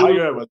 With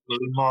tire, but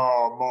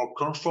more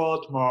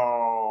comfort,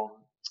 more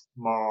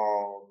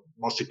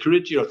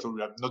security. Also,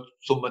 we have not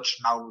so much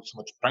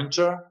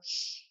puncture.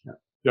 Yeah.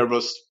 There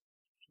was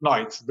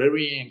it's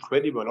very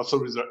incredible. Also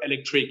with the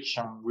electric,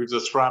 with the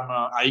SRAM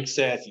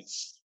AXS,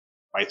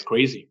 it's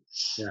crazy.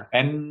 Yeah.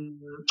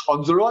 And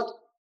on the road,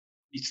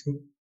 it's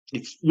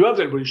you have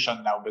the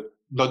evolution now, but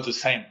not the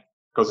same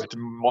because the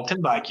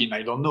mountain biking,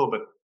 I don't know,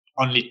 but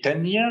only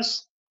 10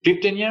 years,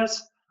 15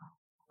 years.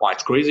 Wow,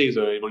 it's crazy,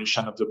 the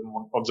evolution of the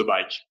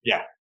bike.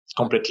 Yeah, it's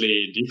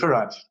completely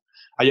different.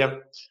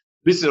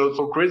 This is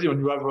also crazy when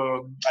you have,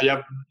 I have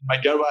in my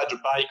garage a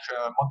bike,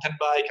 mountain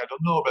bike, I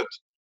don't know, but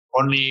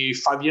only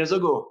 5 years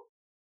ago.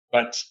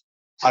 But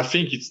I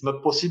think it's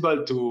not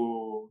possible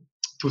to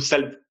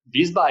sell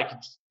this bike.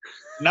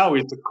 Now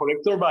it's a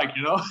collector bike,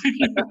 I think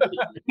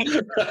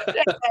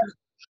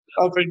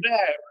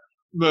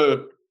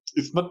but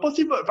it's not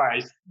possible.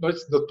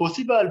 It's not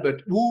possible,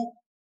 but who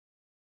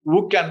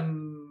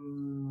can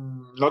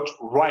not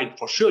ride?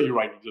 For sure you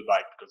ride with the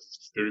bike because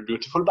it's a very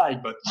beautiful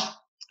bike, but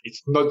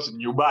it's not a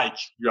new bike.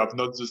 You have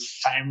not the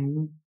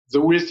same, the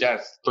wheels,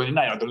 yes,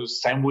 29 are the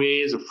same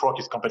wheels, the fork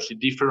is completely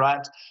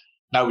different.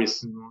 Now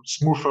it's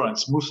smoother and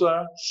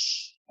smoother.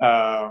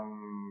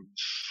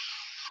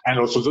 And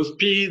also the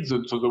speed,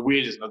 so the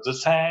wheel is not the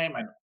same,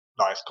 and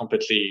no, it's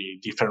completely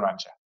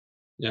different.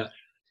 Yeah.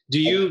 Do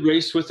you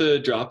race with a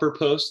dropper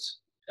post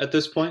at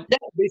this point? Yeah,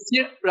 this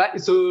year, right?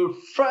 So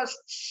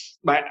first,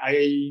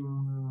 I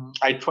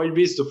tried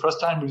this the first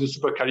time with the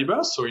Super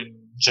Caliber, so in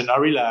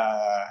January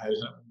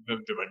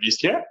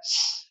this year.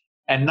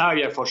 And now,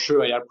 yeah, for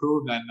sure, I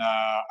approved, and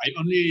now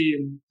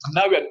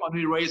we had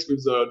only race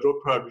with the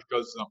dropper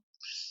because,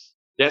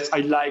 yes,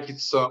 I like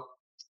it. So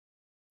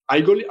I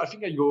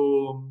think I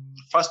go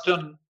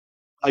faster.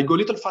 I go a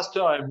little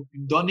faster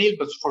in downhill,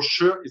 but for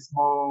sure it's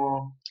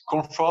more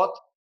comfort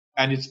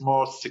and it's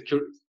more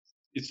secure.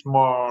 It's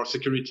more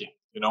security.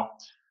 You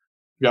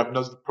have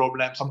no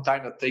problem.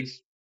 Sometimes it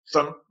takes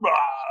some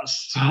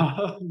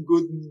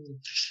good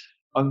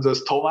on the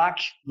stomach.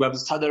 We have the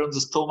saddle on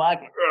the stomach,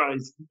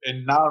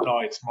 and now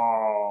it's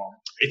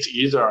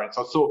easier. It's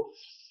also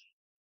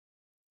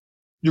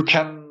you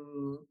can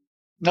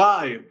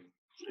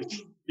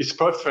it's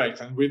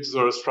perfect, and with the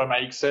SRAM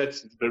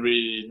AXS, it's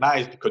very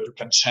nice because you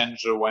can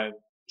change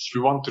if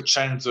you want to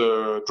change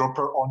the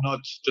dropper or not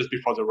just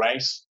before the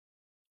race.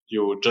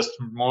 You just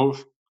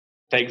move,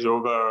 take the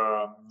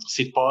over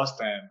seat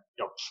post, and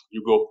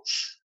you go.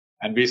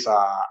 And this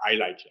I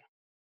like.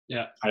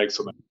 Yeah, I like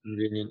so much.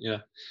 Convenient.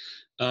 Yeah.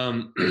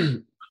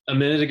 A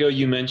minute ago,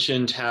 you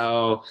mentioned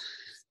how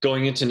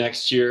going into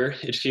next year,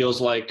 it feels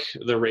like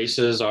the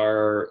races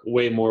are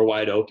way more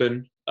wide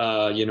open.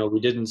 We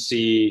didn't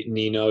see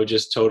Nino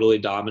just totally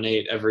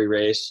dominate every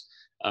race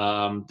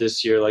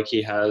this year like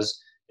he has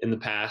in the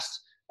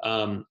past.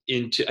 I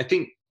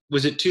think,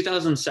 was it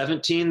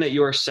 2017 that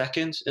you were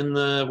second in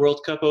the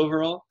World Cup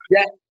overall?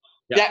 Yeah,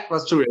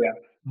 that's true. Yeah.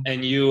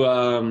 And you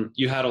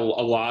had a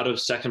lot of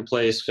second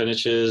place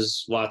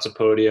finishes, lots of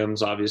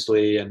podiums,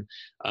 obviously. And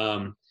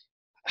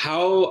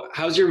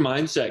how's your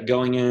mindset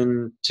going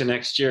into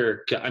next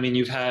year? I mean,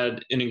 you've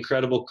had an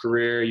incredible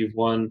career. You've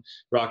won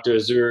Roc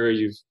d'Azur.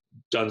 You've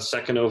done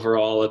second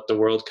overall at the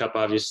World Cup,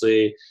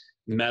 obviously,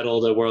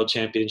 medaled at World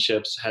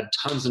Championships, had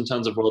tons and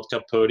tons of World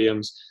Cup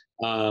podiums.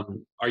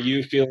 Are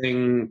you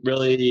feeling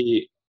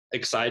really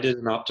excited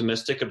and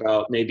optimistic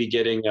about maybe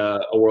getting a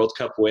World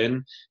Cup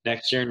win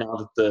next year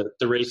now that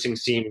the racing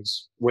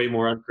seems way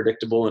more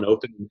unpredictable and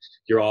open?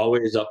 You're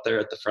always up there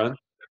at the front.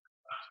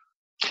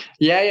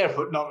 Yeah.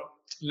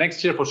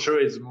 Next year for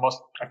sure I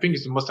think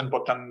it's the most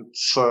important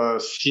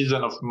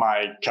season of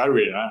my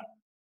career.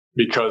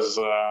 Because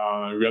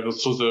we have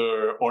also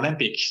the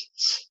Olympics.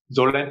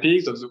 The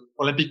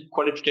Olympic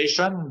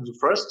qualification, the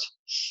first.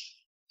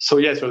 So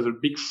yes, there was a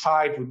big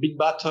fight, a big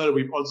battle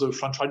with all the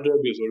French riders.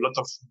 There's a lot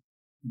of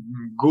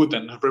good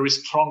and very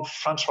strong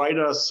French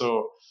riders.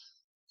 So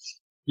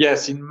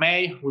yes, in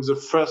May with the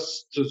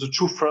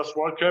two first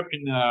World Cup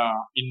in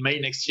May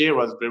next year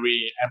was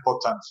very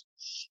important.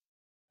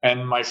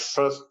 And my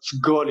first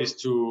goal is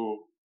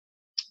to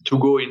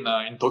go in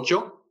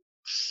Tokyo.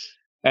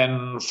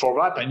 And for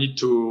that, I need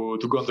to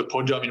go on the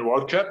podium in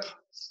World Cup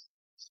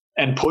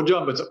and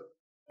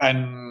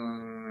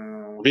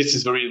this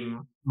is very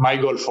my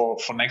goal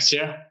for next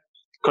year.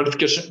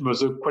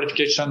 Olympic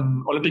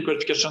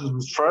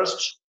qualification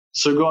first,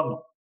 second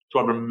to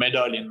have a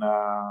medal in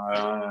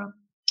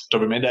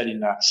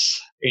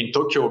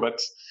Tokyo.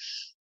 But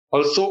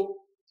also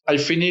I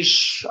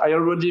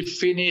already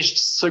finished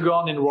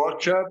second in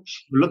World Cup.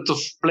 A lot of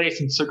place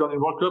in second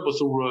in World Cup.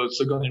 Also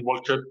second in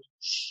World Cup,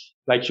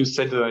 like you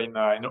said, in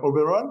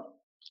overall.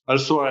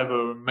 Also, I have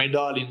a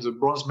medal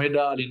bronze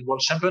medal in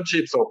World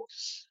Championship. So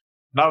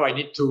now I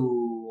need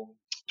to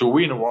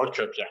win a World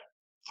Cup,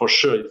 for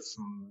sure.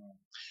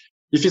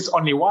 If it's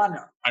only one,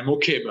 I'm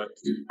okay, but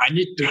I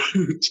need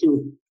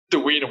to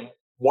win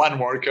one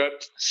World Cup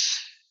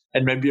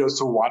and maybe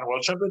also one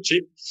World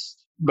Championship.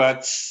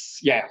 But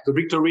yeah, the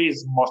victory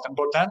is most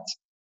important.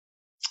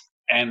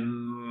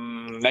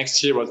 And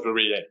next year is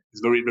very,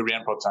 very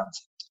important.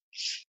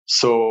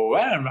 So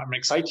I'm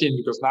excited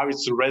because now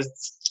it's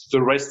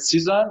the rest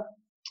season.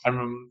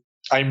 I'm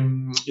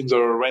in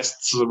the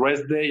rest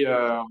day,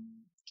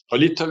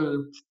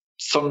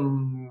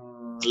 some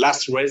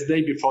last rest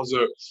day before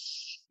the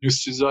new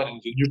season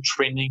and the new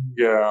training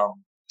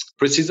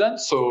pre-season.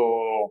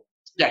 So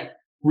yeah,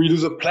 we do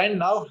the plan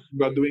now.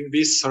 We are doing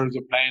this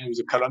the plan with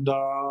the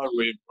calendar.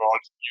 We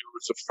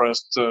the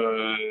first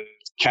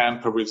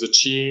camp with the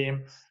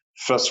team,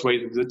 first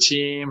race with the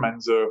team,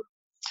 and the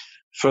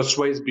first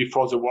race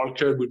before the World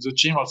Cup with the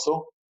team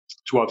also,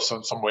 to have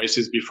some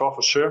races before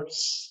for sure.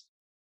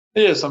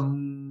 Yes, I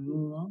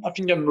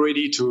think I'm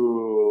ready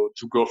to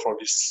go for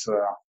this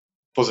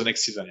for the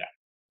next season.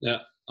 Yeah,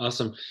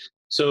 awesome.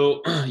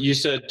 So you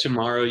said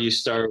tomorrow you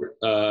start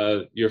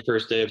your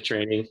first day of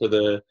training for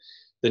the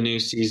new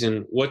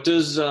season. What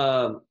does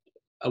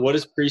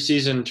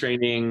preseason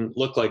training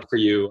look like for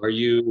you?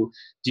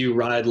 Do you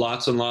ride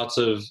lots and lots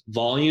of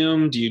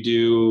volume? Do you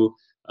do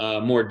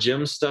more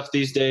gym stuff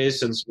these days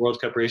since World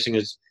Cup racing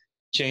has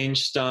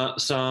changed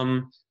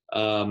some?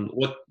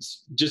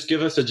 Just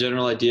give us a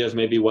general idea of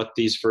maybe what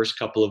these first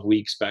couple of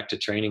weeks back to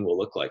training will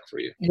look like for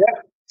you.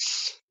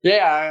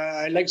 Yeah,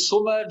 I like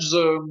so much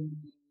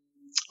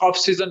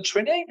off-season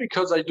training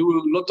because I do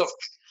a lot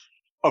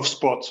of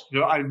sports.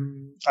 I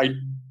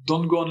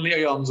don't go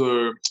only on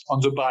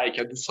the bike.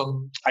 I do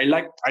I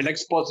like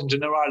sports in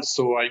general,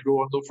 so I go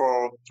also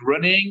for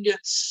running.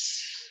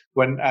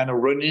 When I'm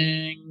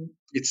running,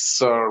 it's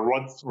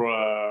road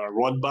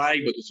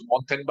bike, but it's a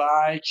mountain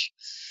bike.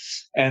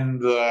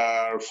 And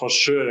for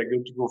sure, I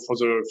going to go for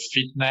the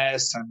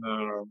fitness and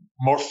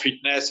more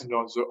fitness in the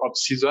off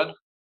season.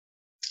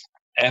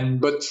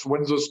 But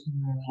when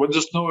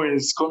the snow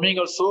is coming,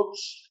 also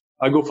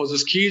I go for the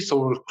ski,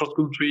 so cross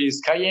country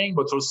skiing,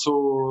 but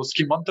also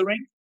ski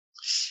mountaineering,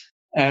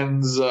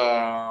 and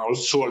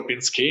also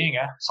alpine skiing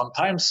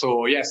sometimes.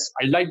 So yes,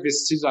 I like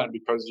this season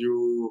because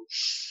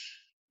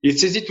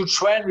it's easy to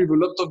train with a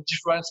lot of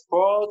different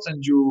sports,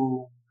 and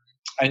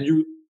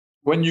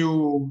when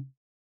you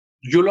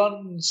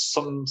learn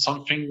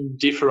something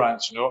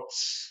different,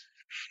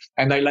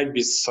 and I like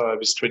this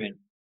training.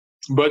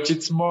 But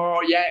it's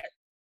more,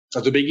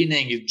 at the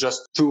beginning, it's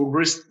just to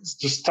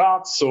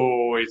start,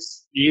 so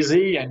it's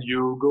easy, and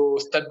you go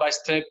step by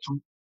step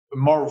to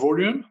more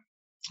volume,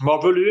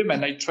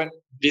 and I train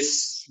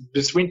this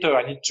winter.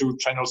 I need to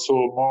train also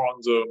more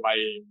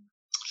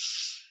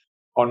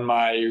on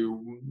my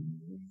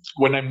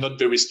when I'm not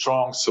very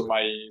strong. So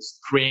my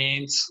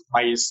sprints,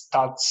 my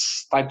start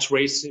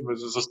racing,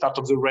 the start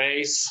of the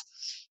race,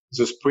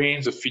 the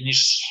sprint, the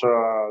finish,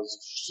 the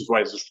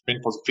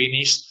sprint for the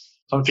finish.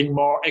 Something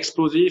more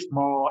explosive,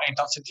 more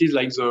intensity,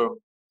 like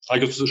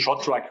the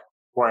short track,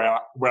 where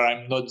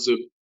I'm not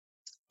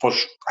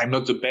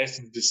the best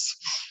in this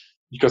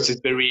because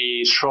it's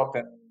very short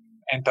and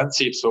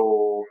intensive.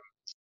 So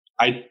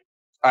I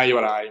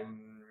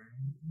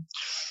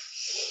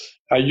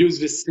use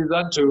this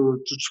season to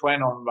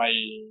train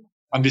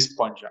on this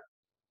point.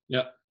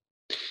 Yeah.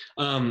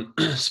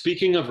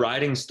 Speaking of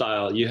riding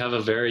style, you have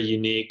a very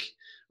unique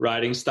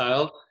riding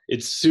style.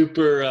 It's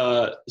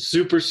super,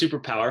 super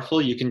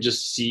powerful. You can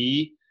just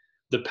see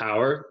the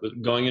power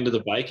going into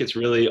the bike. It's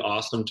really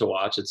awesome to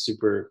watch. It's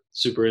super,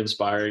 super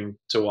inspiring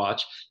to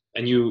watch.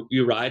 And you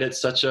ride at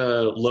such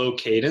a low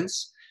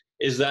cadence.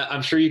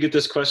 I'm sure you get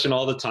this question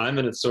all the time,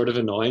 and it's sort of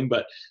annoying,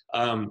 but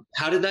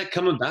how did that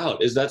come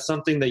about? Is that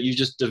something that you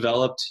just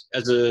developed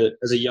as a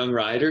young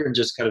rider and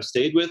just kind of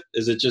stayed with?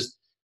 Is it just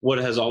what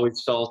has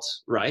always felt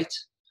right?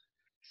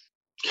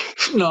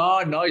 No,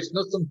 it's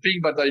not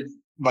something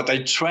but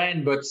I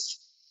train, but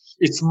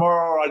it's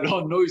more, I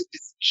don't know if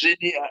it's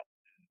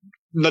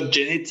not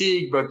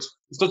genetic, but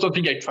it's not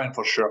something I train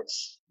for sure.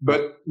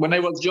 But when I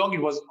was young,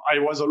 I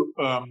was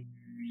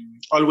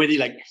already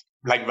like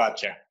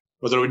that, yeah.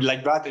 Was already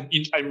like that. And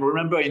I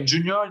remember in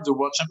junior, in the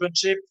World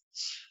Championship,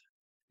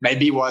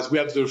 maybe we have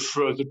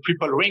the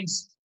triple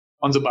rings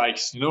on the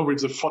bikes, with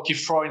the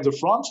 44 in the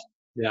front.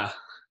 Yeah.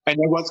 And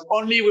I was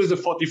only with the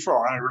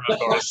 44, I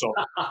remember. So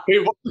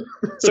it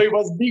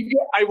was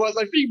bigger. I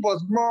think,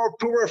 was more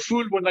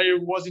powerful when I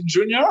was in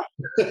junior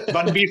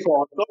than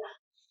before. So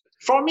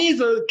for me,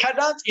 the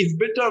cadence is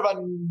better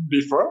than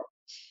before,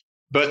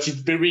 but it's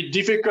very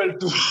difficult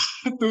to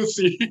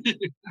see.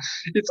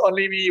 It's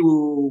only me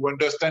who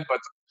understand,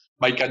 but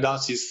my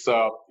cadence is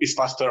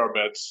faster,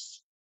 but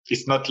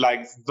it's not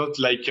like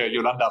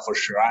Yolanda for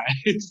sure.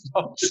 It's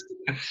not.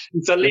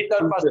 It's a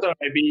little faster.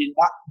 Maybe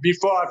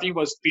before I think it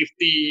was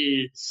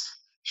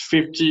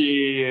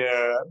 50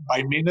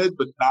 by minute,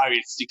 but now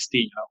it's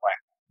 60.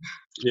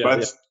 But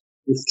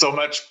it's so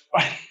much.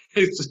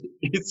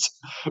 It's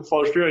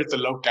for sure. It's a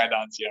low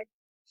cadence. Yeah.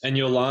 And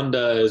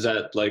Yolanda is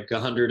at like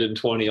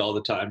 120 all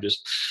the time.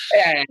 Just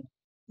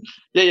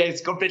yeah,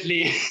 it's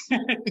completely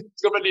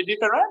it's completely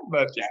different,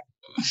 but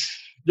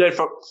yeah.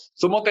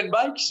 So mountain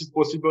bikes, if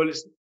possible,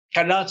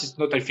 cadence is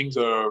not, I think,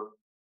 the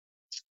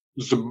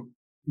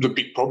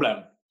big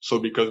problem. So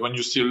because when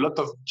you see a lot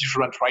of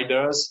different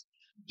riders,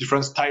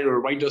 different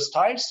rider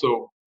styles,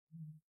 so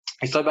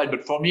it's not bad.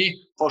 But for me,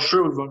 for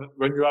sure,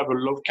 when you have a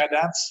low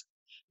cadence,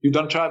 you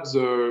don't have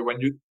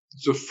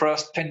the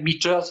first 10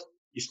 meters.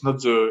 It's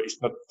not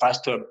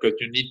faster because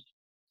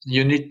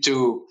you need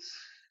to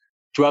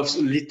have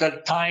little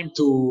time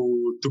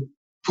to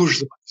push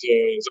the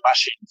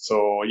machine.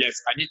 So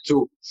yes, I need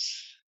to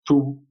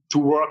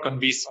work on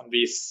this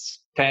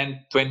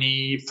 10,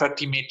 20,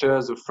 30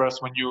 meters. The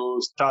first, when you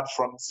start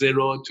from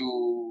 0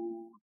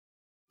 to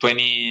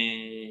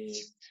 20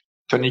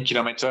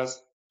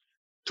 kilometers,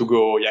 to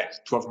go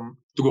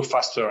to go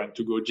faster and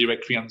to go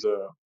directly on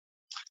the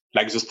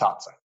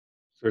start.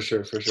 For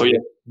sure. So yeah,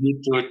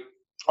 need to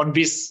on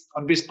this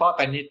part,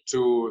 I need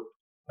to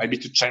maybe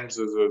to change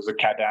the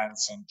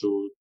cadence and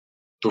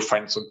to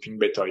find something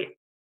better.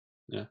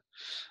 Yeah.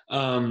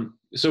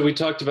 So we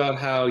talked about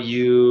how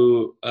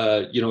you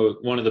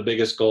one of the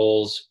biggest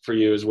goals for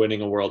you is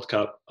winning a World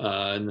Cup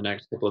in the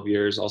next couple of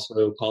years,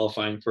 also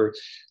qualifying for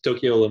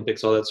Tokyo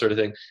Olympics, all that sort of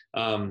thing.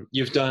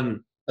 You've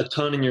done a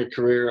ton in your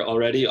career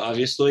already.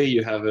 Obviously,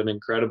 you have an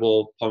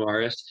incredible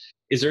palmarès.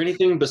 Is there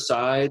anything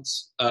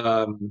besides,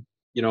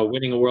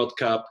 winning a World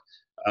Cup,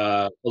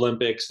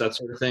 Olympics, that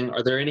sort of thing?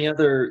 Are there any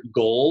other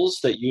goals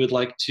that you would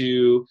like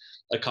to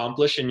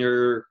accomplish in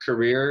your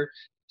career?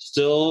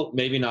 Still,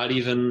 maybe not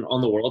even on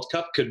the World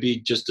Cup, could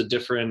be just a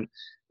different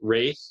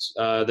race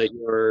that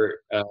you're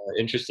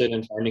interested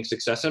in finding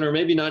success in, or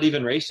maybe not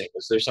even racing.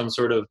 Is there some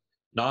sort of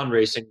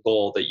non-racing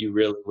goal that you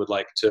really would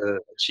like to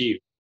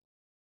achieve?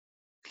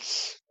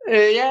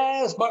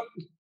 Yes, but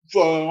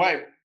for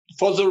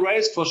the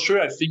race, for sure,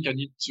 I think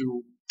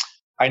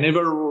I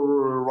never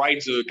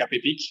ride the Cape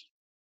Epic,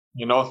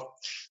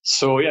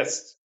 So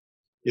yes,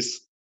 it's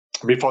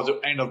before the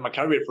end of my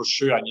career, for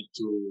sure, I need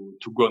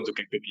to go on the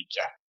Cape Epic,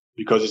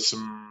 because it's the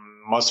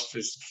most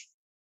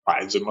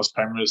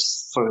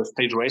famous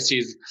stage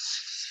races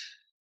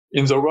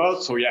in the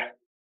world. So yeah,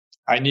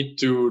 I need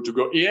to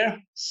go here,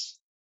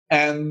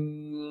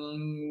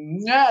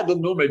 and I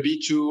don't know, maybe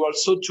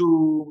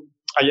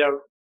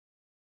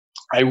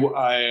I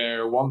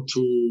want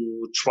to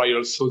try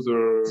also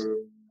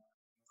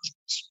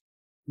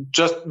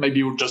just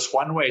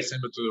one race,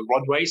 but the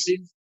road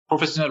racing,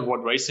 professional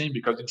road racing,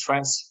 because in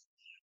France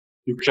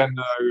you can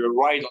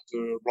ride on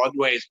the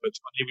roadways, but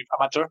only with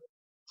amateur.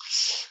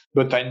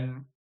 But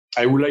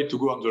I would like to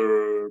go on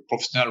the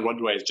professional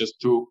roadways just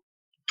to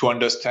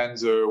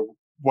understand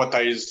what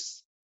I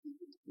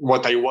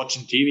watch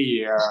in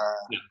TV.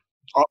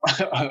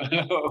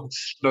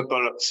 Not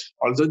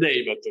all the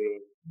day, but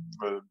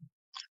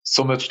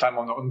so much time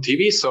on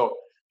TV. So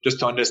just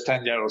to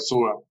understand,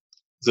 also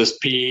the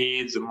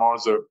speed,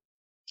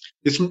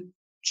 it's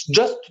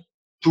just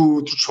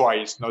to try.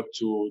 It's not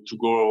to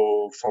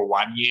go for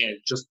 1 year.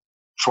 Just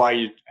try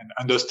it and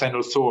understand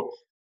also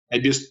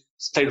maybe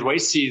stage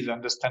races.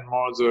 Understand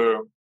more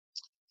the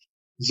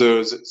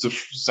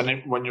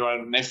when you are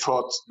an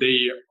effort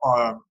day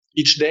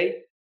each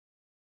day.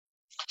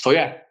 So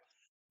yeah,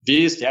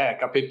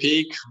 Cape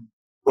Epic,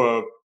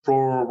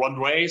 pro one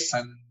race,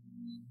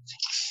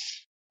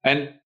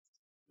 and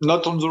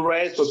not on the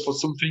race, but for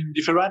something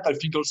different. I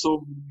think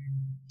also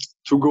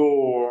I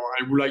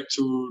would like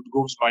to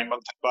go with my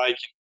mountain bike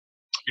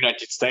in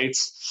United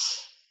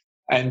States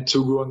and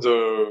to go on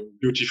the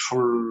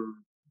beautiful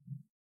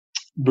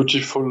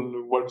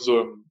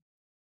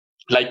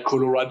like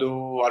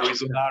Colorado,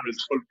 Arizona, with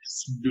all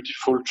this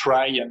beautiful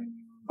trail and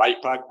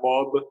bikepack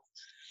mob,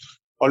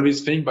 all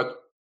these things. But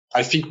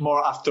I think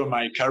more after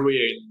my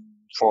career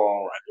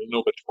for, I don't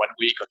know, but 1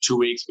 week or 2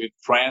 weeks with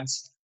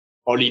friends,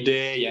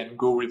 holiday, and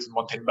go with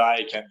mountain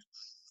bike and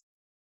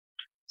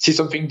see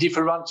something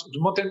different,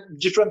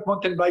 different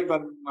mountain bike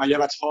than I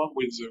have at home,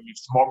 with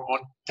more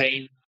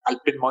alpine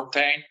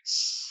mountain,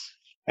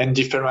 and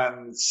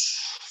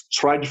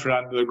try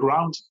different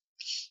ground,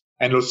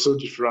 and also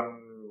different,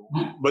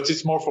 but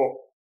it's more for,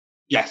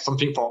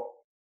 something for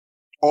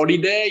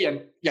holiday.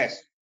 And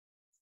yes,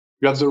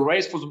 you have the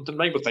race for the mountain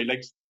bike, but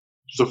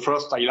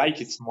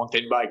it's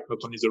mountain bike,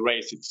 not only the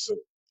race, it's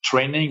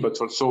training, but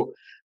also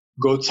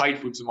go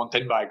outside with the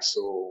mountain bike.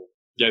 So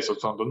yes,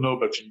 also I don't know,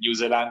 but in New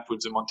Zealand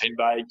with the mountain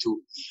bike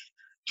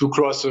to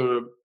cross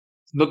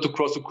not to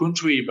cross a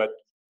country, but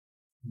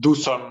do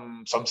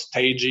some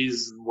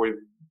stages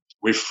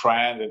with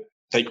friends and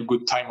take a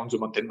good time on the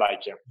mountain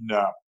bike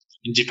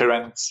in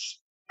different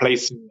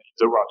places in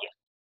the world.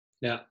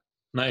 Yeah,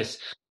 nice.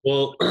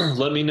 Well,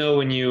 let me know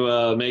when you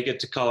make it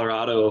to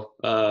Colorado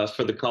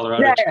for the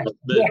Colorado Trail.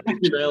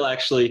 The trail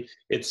actually,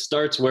 it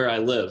starts where I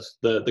live,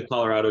 the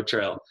Colorado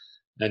Trail,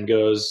 and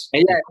goes.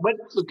 Yeah. Where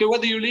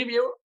do you live?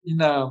 You in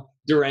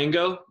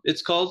Durango,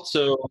 it's called.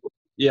 So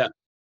yeah.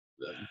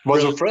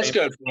 Was the first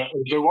cup,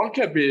 the World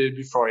Cup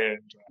before it?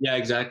 Yeah,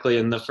 exactly.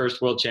 And the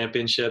first World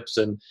Championships,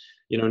 and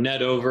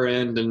Ned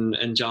Overend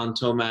and John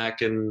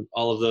Tomac and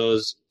all of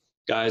those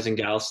guys and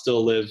gals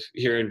still live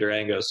here in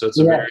Durango. So it's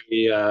a very,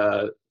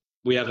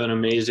 we have an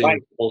amazing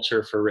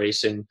culture for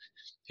racing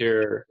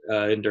here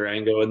in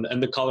Durango.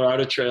 And the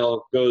Colorado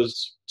Trail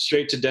goes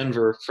straight to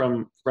Denver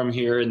from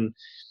here in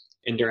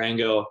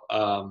Durango.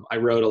 I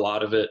rode a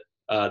lot of it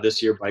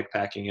this year bike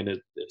packing, and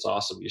it's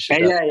awesome. You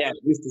should. Yeah.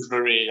 This is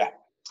very,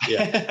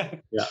 yeah.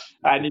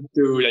 I need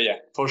to,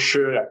 for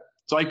sure.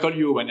 So I call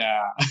you when,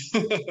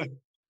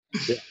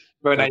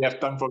 when I have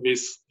time for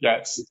this.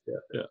 Yes.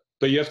 Yeah.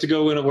 But you have to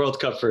go win a World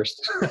Cup first.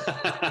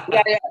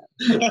 Yes.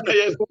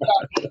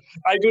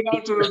 I go now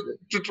to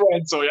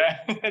train. So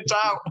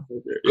ciao.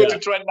 Go to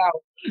train now.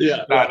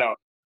 Yeah.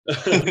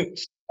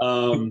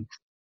 No.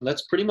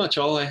 That's pretty much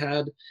all I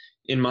had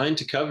in mind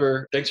to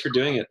cover. Thanks for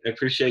doing it. I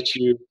appreciate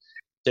you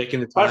taking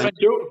the time. Thank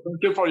you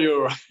for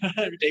your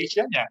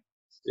invitation.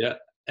 Yeah.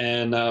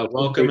 And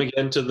welcome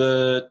again to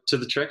the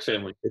Trek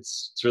family.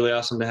 It's really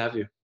awesome to have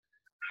you.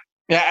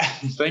 Yeah.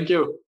 Thank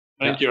you.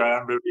 Thank you.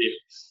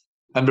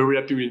 I'm very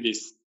happy with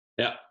this.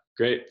 Yeah.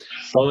 Great.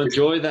 Well,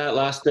 enjoy that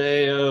last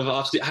day of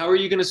off season. How are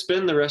you going to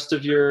spend the rest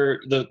of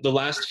the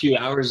last few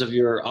hours of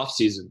your off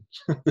season?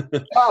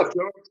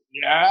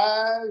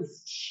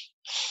 Yes.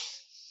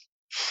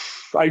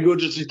 I go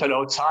just a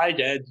little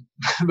outside,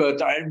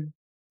 but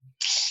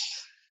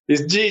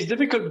it's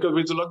difficult because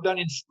with the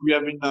lockdown we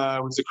have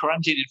with the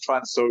quarantine in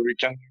France, so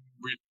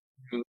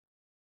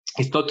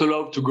it's not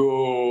allowed to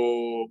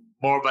go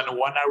more than 1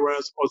 hour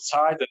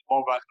outside and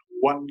more than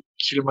 1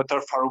 kilometer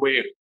far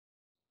away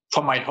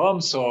from my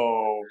home.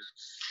 So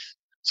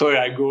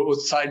I go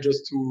outside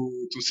just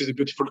to see the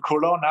beautiful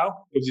color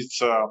now, because it's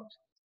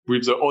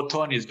with the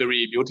autumn it's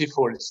very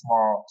beautiful. It's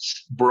more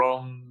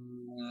brown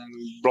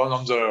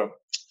on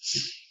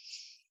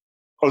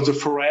the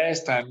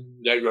forest, and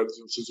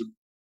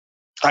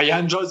I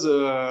enjoy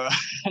the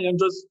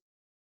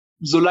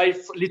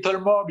life a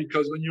little more,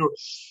 because when you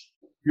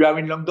are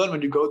in London,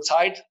 when you go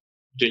outside,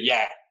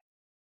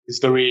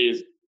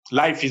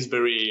 life is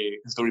very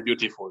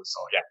beautiful. So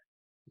yeah.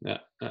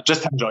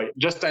 Just enjoy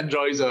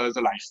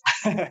the life.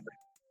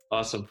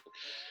 Awesome.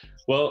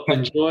 Well,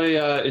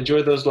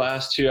 enjoy those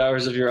last 2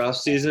 hours of your off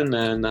season,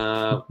 and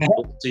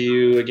we'll see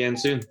you again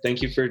soon.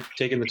 Thank you for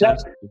taking the time.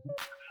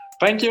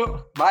 Thank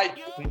you. Bye.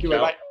 Thank you.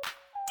 Bye.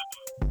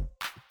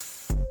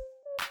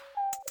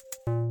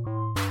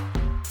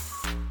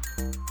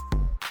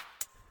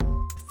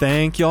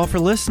 Thank you all for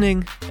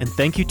listening, and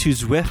thank you to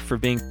Zwift for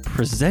being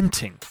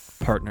presenting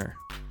partner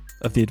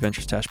of the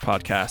Adventure Stash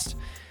podcast.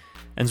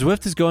 And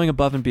Zwift is going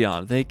above and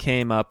beyond. They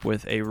came up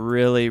with a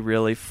really,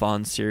 really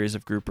fun series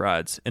of group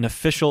rides, an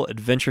official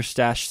Adventure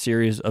Stash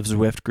series of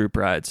Zwift group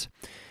rides.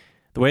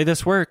 The way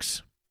this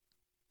works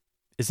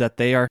is that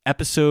they are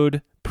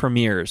episode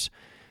premieres.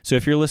 So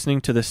if you're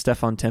listening to the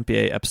Stéphane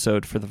Tempier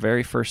episode for the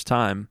very first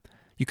time,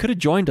 you could have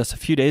joined us a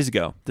few days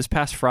ago, this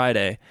past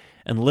Friday,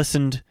 and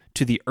listened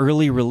to the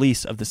early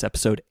release of this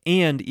episode,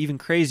 and even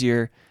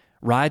crazier,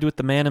 ride with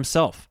the man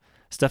himself.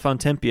 Stéphane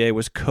Tempier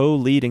was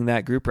co-leading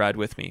that group ride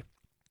with me.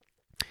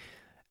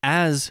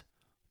 As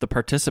the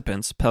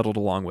participants pedaled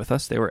along with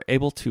us, they were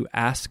able to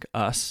ask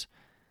us,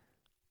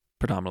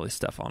 predominantly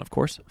Stéphane, of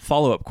course,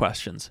 follow-up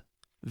questions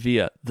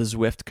via the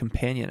Zwift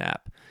companion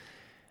app.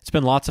 It's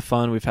been lots of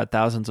fun. We've had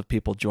thousands of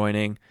people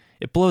joining.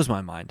 It blows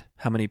my mind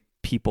how many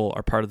people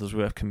are part of the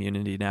Zwift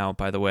community now,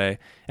 by the way,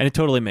 and it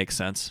totally makes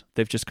sense.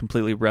 They've just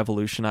completely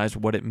revolutionized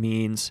what it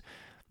means,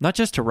 not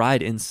just to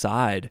ride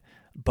inside,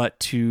 but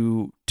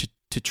to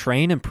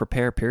train and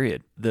prepare,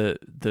 period.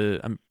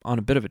 I'm on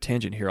a bit of a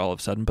tangent here all of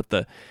a sudden, but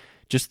the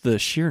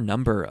sheer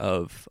number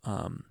of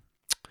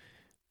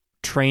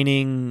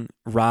training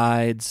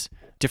rides,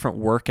 different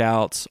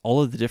workouts,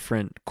 all of the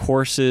different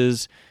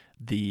courses,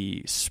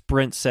 the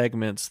sprint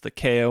segments, the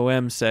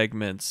KOM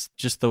segments,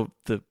 just the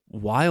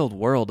wild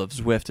world of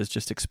Zwift is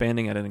just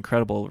expanding at an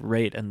incredible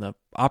rate, and the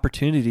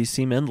opportunities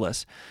seem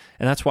endless.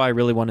 And that's why I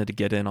really wanted to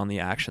get in on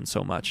the action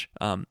so much.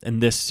 And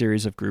this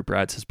series of group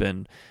rides has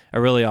been a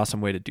really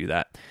awesome way to do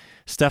that.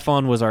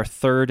 Stéphane was our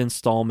third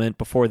installment.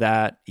 Before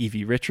that,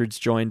 Evie Richards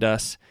joined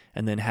us,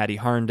 and then Hattie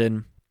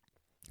Harnden.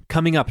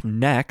 Coming up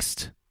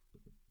next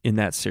in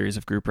that series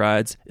of group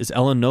rides is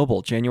Ellen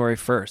Noble, January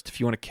 1st. If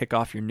you want to kick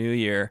off your new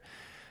year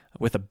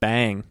with a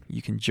bang,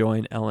 you can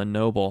join Ellen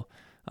Noble.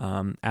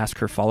 Ask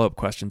her follow-up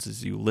questions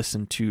as you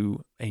listen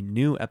to a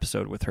new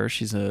episode with her.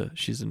 She's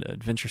an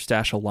Adventure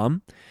Stash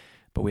alum,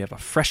 but we have a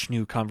fresh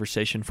new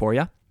conversation for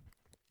you.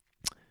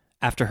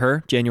 After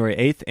her, January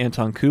 8th,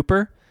 Anton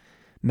Cooper,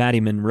 Maddie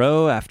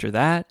Monroe after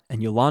that,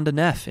 and Yolanda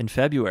Neff in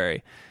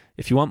February.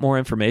 If you want more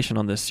information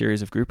on this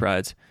series of group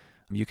rides,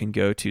 you can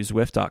go to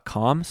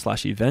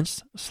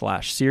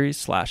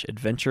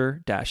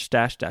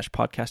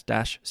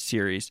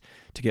zwift.com/events/adventure-stash-podcast-series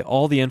to get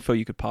all the info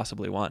you could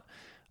possibly want.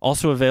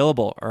 Also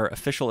available are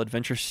official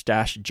Adventure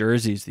Stash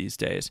jerseys these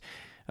days.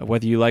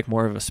 Whether you like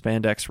more of a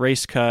spandex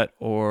race cut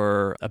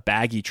or a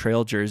baggy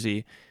trail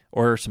jersey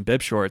or some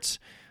bib shorts,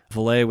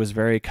 Valet was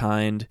very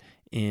kind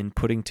in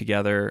putting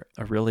together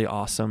a really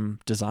awesome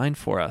design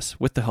for us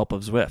with the help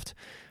of Zwift.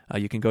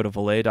 You can go to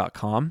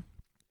valet.com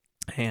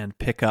and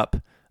pick up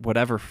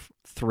whatever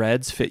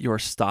threads fit your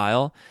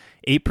style.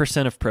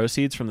 8% of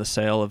proceeds from the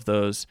sale of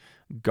those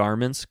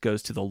garments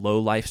goes to the Low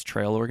Lifes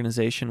Trail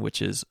Organization,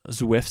 which is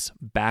Zwift's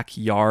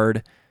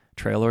backyard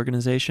trail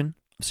organization.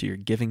 So you're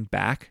giving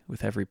back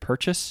with every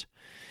purchase.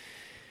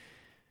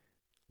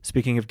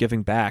 Speaking of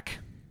giving back,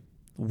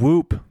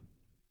 Whoop.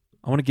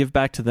 I want to give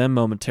back to them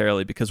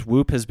momentarily because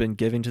Whoop has been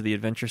giving to the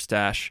Adventure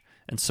Stash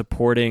and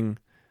supporting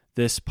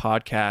this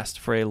podcast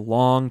for a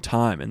long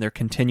time, and they're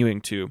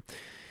continuing to.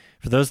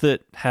 For those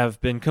that have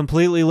been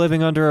completely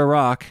living under a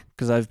rock,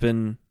 because I've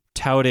been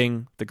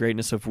touting the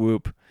greatness of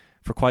Whoop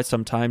for quite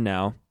some time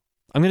now,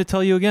 I'm going to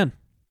tell you again.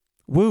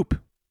 Whoop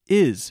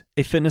is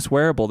a fitness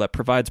wearable that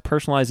provides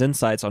personalized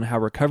insights on how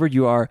recovered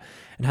you are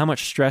and how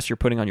much stress you're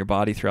putting on your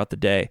body throughout the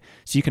day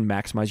so you can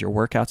maximize your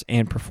workouts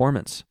and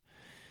performance.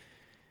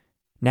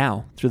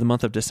 Now, through the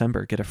month of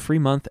December, get a free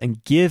month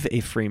and give a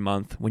free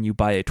month when you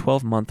buy a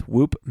 12-month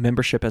Whoop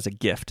membership as a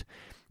gift.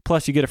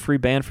 Plus, you get a free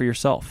band for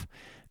yourself.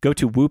 Go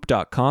to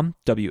whoop.com,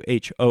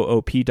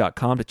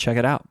 WHOOP.com to check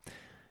it out.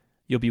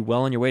 You'll be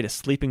well on your way to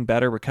sleeping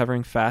better,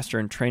 recovering faster,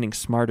 and training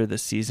smarter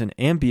this season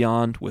and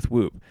beyond with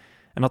Whoop.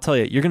 And I'll tell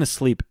you, you're going to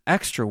sleep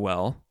extra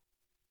well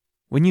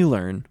when you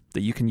learn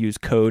that you can use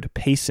code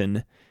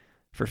PAYSON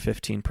for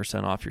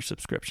 15% off your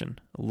subscription.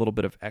 A little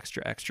bit of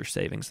extra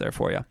savings there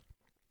for you.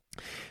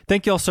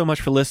 Thank you all so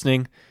much for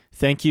listening.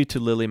 Thank you to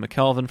Lily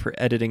McKelvin for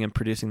editing and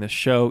producing this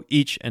show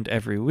each and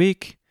every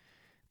week.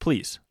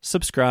 Please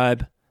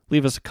subscribe,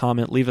 leave us a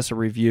comment, leave us a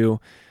review,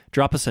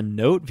 drop us a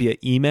note via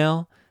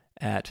email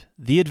at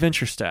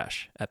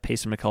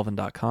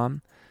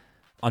theadventurestash@paysonmckelvin.com.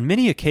 On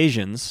many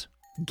occasions,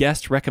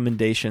 guest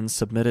recommendations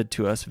submitted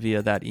to us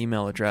via that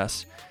email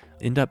address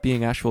end up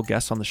being actual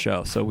guests on the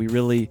show. So we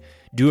really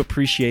do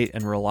appreciate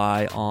and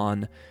rely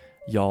on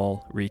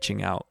y'all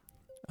reaching out.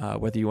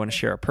 Whether you want to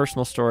share a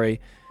personal story,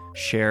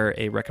 share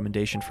a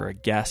recommendation for a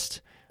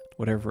guest,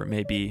 whatever it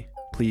may be,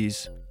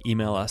 please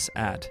email us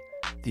at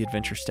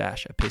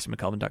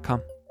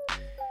theadventurestash@paysonmckelvin.com.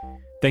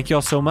 Thank you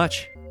all so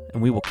much,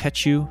 and we will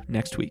catch you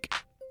next week.